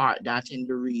impart that in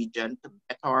the region to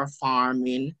better our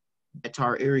farming,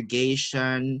 better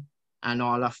irrigation, and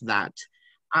all of that.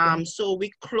 So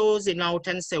we closing out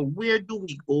and say, where do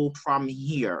we go from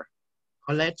here?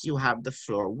 Colette, you have the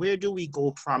floor. Where do we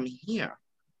go from here?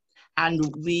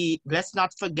 And let's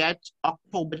not forget,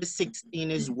 October the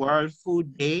 16th is World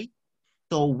Food Day.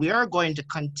 So we are going to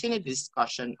continue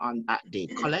discussion on that day.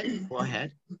 Colette, go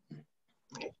ahead.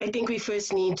 I think we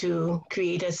first need to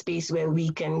create a space where we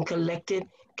can collect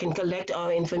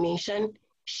our information,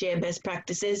 share best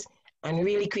practices, and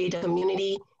really create a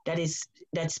community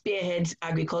that spearheads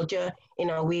agriculture in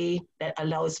a way that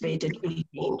allows for it to truly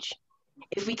change.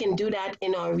 If we can do that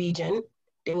in our region,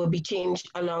 there will be change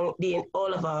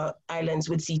all of our islands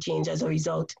would see change as a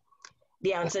result.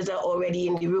 The answers are already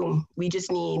in the room. We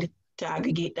just need to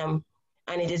aggregate them.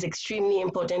 And it is extremely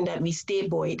important that we stay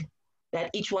buoyed,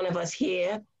 that each one of us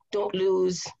here don't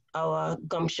lose our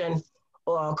gumption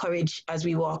or our courage as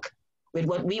we walk with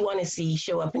what we want to see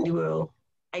show up in the world.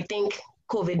 I think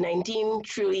COVID-19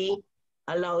 truly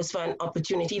allows for an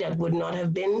opportunity that would not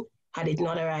have been had it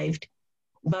not arrived.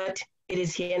 But it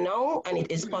is here now, and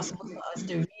it is possible for us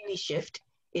to really shift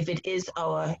if it is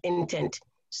our intent.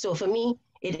 So for me,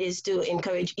 it is to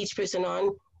encourage each person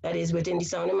on that is within the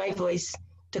sound of my voice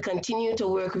to continue to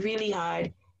work really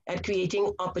hard at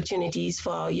creating opportunities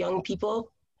for our young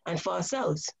people and for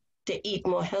ourselves to eat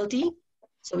more healthy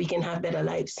so we can have better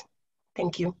lives.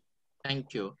 Thank you.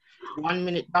 Thank you. 1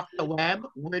 minute, Dr. Webb,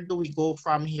 where do we go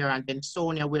from here? And then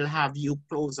Sonia will have you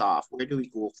close off. Where do we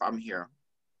go from here?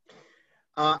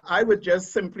 I would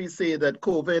just simply say that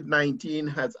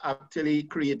COVID-19 has actually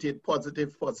created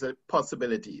positive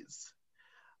possibilities.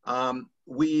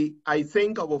 I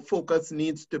think our focus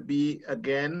needs to be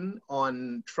again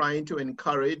on trying to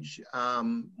encourage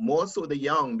more so the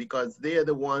young, because they're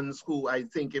the ones who I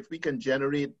think if we can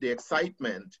generate the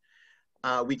excitement,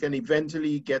 we can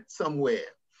eventually get somewhere.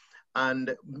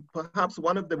 And perhaps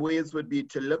one of the ways would be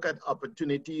to look at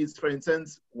opportunities. For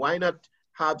instance, why not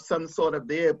have some sort of,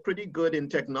 they're pretty good in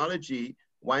technology,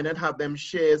 why not have them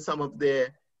share some of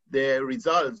their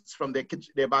results from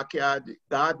their backyard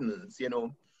gardens, you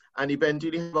know, and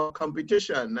eventually have a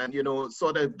competition and, you know,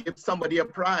 sort of give somebody a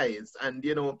prize and,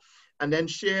 you know, and then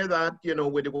share that, you know,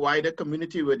 with the wider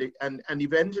community with it. And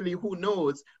eventually, who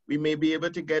knows, we may be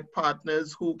able to get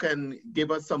partners who can give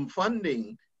us some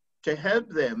funding to help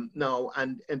them now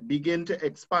and begin to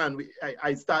expand.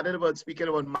 I started about speaking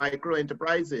about micro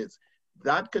enterprises.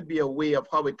 that could be a way of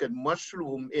how it could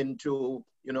mushroom into,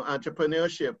 you know,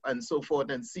 entrepreneurship and so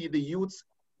forth, and see the youths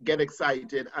get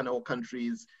excited and our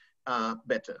countries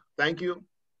better. Thank you.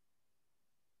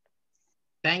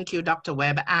 Thank you, Dr.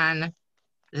 Webb. And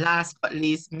last but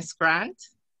least, Ms. Grant,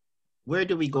 where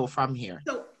do we go from here?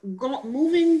 So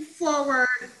moving forward,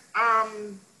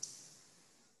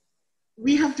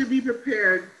 we have to be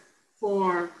prepared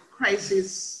for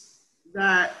crisis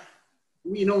that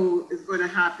we know is going to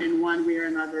happen one way or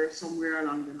another somewhere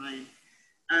along the line.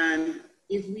 And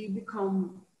if we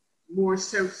become more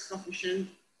self-sufficient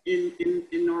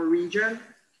in our region,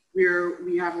 where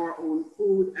we have our own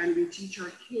food and we teach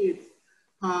our kids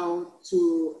how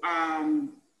to,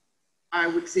 I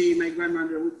would say, my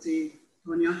grandmother would say,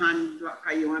 turn your hand,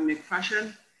 you want to make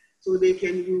fashion, so they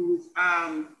can use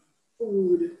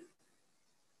food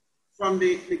from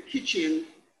the kitchen,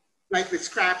 like the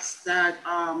scraps that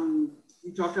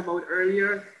we talked about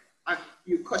earlier.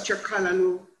 You cut your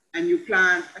callaloo and you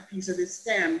plant a piece of the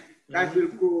stem that will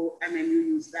grow, and then you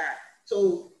use that.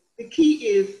 So the key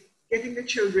is getting the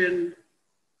children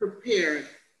prepared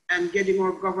and getting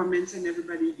our governments and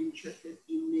everybody interested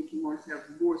in making ourselves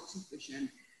more sufficient.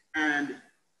 And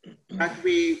that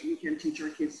way we can teach our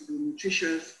kids to do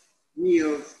nutritious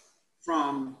meals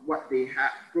from what they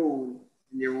have grown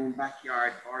in their own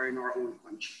backyard or in our own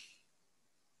country.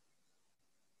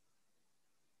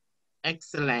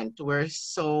 Excellent. We're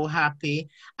so happy.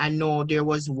 I know there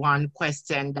was one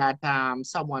question that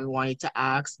someone wanted to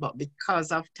ask, but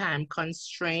because of time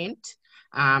constraint,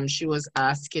 she was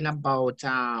asking about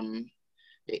the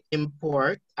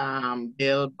import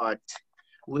bill, but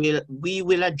we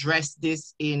will address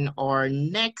this in our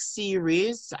next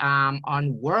series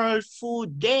on World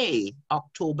Food Day,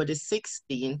 October the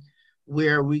 16th,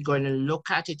 where we're going to look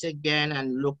at it again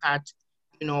and look at,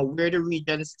 you know, where the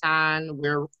region stand,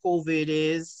 where COVID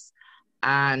is,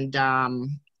 and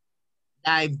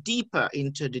dive deeper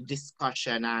into the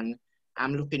discussion. And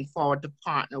I'm looking forward to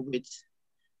partner with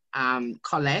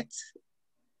Colette,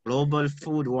 Global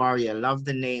Food Warrior. Love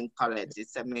the name, Colette.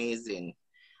 It's amazing.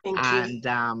 Thank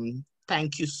you.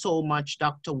 Thank you so much,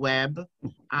 Dr. Webb,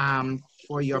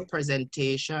 for your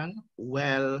presentation.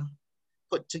 Well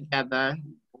put together,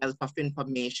 wealth of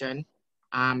information.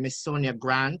 Ms. Sonia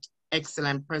Grant,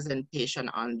 excellent presentation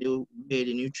on the way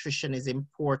the nutrition is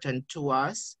important to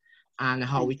us and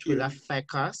how it will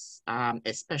affect us,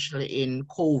 especially in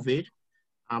COVID.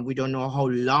 We don't know how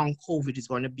long COVID is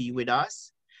going to be with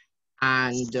us.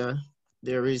 And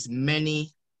there is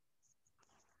many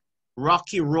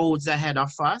rocky roads ahead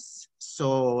of us.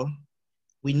 So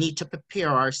we need to prepare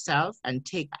ourselves and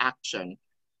take action.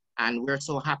 And we're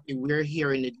so happy we're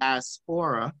here in the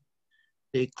diaspora,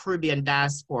 the Caribbean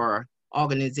diaspora,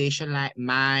 organization like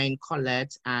mine,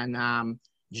 Colette, and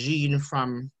Jean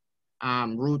from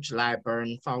Root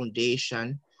Library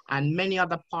Foundation, and many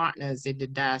other partners in the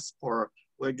diaspora.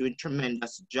 We're doing a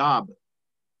tremendous job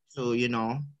to, you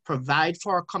know, provide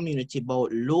for our community both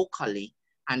locally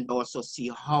and also see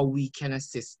how we can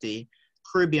assist the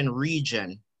Caribbean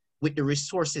region with the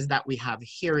resources that we have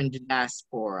here in the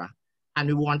diaspora. And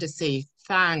we want to say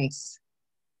thanks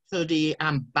to the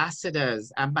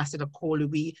ambassadors, Ambassador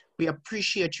Coley. We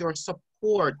appreciate your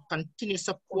support, continued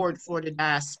support for the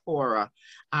diaspora.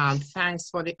 Thanks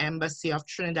for the Embassy of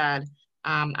Trinidad,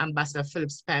 Ambassador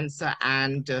Philip Spencer,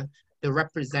 and the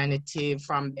representative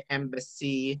from the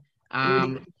embassy.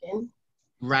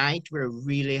 Right, we're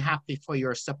really happy for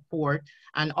your support,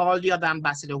 and all the other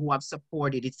ambassadors who have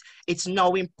supported. It's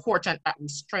now important that we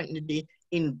strengthen the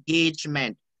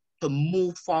engagement to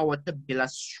move forward to build a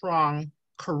strong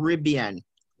Caribbean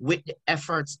with the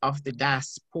efforts of the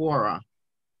diaspora.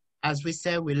 As we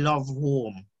say, we love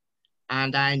home.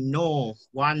 And I know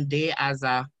one day as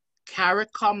a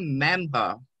CARICOM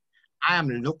member, I am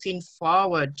looking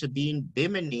forward to being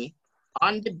Bimini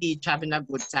on the beach having a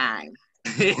good time.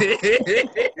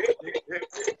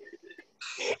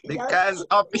 Because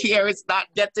up here it's not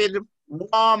getting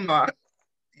warmer,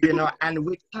 you know, and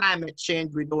with climate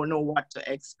change, we don't know what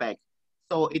to expect.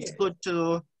 So it's good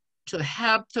to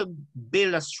help to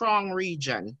build a strong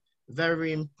region,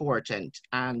 very important.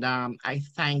 And I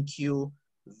thank you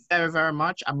very, very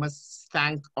much. I must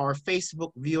thank our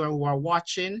Facebook viewer who are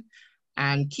watching,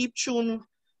 and keep tuned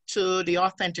to the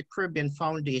Authentic Caribbean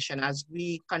Foundation as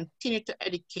we continue to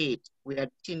educate, we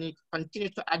continue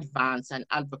to advance and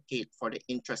advocate for the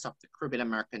interests of the Caribbean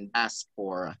American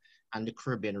diaspora and the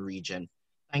Caribbean region.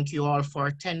 Thank you all for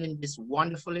attending this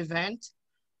wonderful event.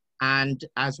 And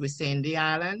as we say in the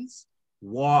islands,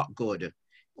 walk good.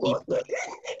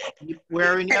 Keep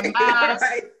wearing your mask.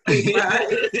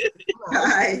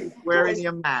 Bye. Wearing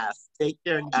your mask. Take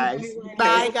care, guys.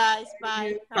 Bye, guys.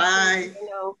 Bye. Bye.